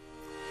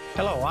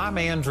 Hello, I'm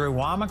Andrew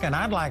Womack, and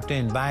I'd like to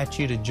invite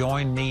you to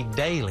join me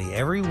daily,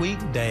 every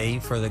weekday,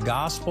 for the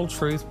Gospel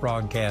Truth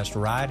broadcast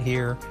right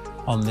here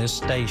on this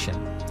station.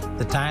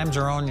 The times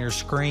are on your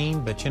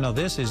screen, but you know,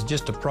 this is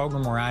just a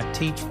program where I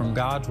teach from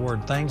God's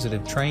Word things that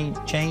have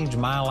changed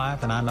my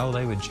life, and I know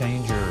they would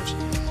change yours.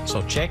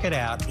 So check it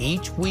out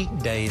each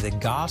weekday, the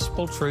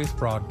Gospel Truth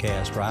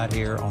broadcast right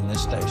here on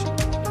this station.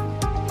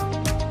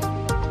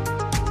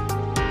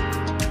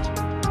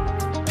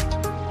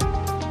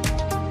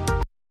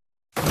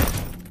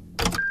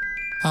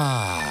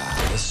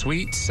 Ah, the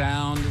sweet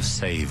sound of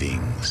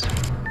savings.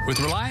 With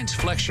Reliance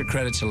Flex Your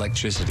Credits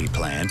electricity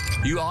plan,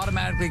 you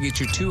automatically get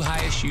your 2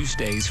 highest use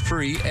days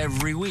free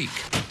every week.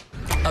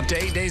 Up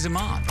to 8 days a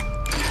month.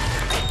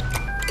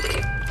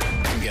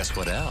 And guess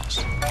what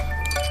else?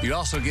 You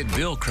also get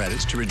bill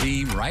credits to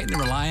redeem right in the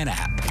Reliant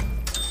app.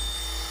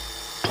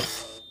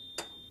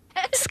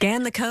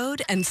 Scan the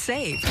code and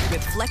save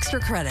with Flex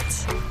Your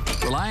Credits.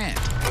 Reliant.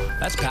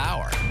 That's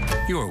power.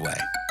 Your way.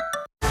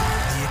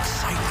 The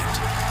excitement.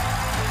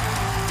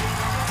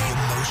 The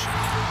emotion.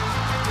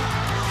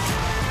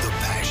 The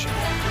passion.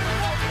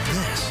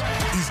 This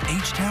is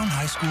H-Town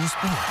High School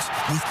Sports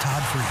with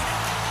Todd Freed.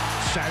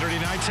 Saturday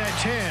nights at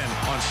 10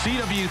 on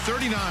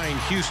CW39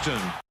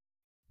 Houston.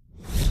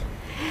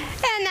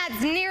 And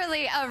that's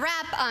nearly a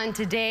wrap on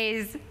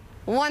today's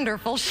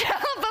wonderful show.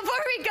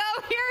 Before we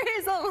go, here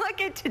is a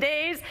look at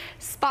today's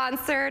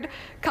sponsored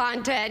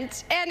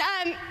content. And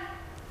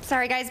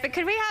sorry guys, but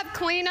could we have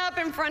cleanup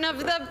in front of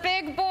the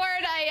big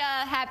board?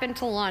 I happened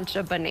to launch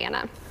a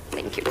banana.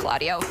 Thank you,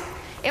 Claudio.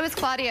 It was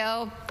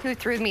Claudio who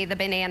threw me the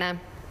banana.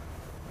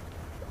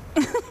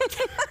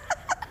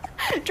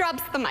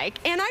 Drops the mic,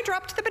 and I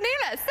dropped the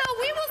banana. So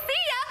we will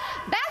see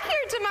ya back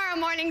here tomorrow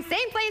morning,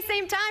 same place,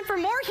 same time for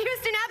more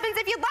Houston Happens.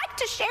 If you'd like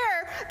to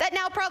share that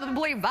now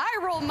probably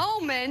viral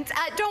moment,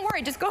 don't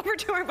worry, just go over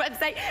to our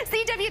website,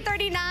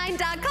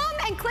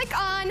 CW39.com, and click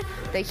on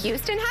the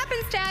Houston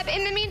Happens tab.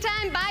 In the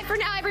meantime, bye for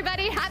now,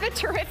 everybody. Have a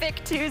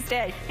terrific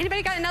Tuesday.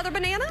 Anybody got another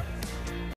banana?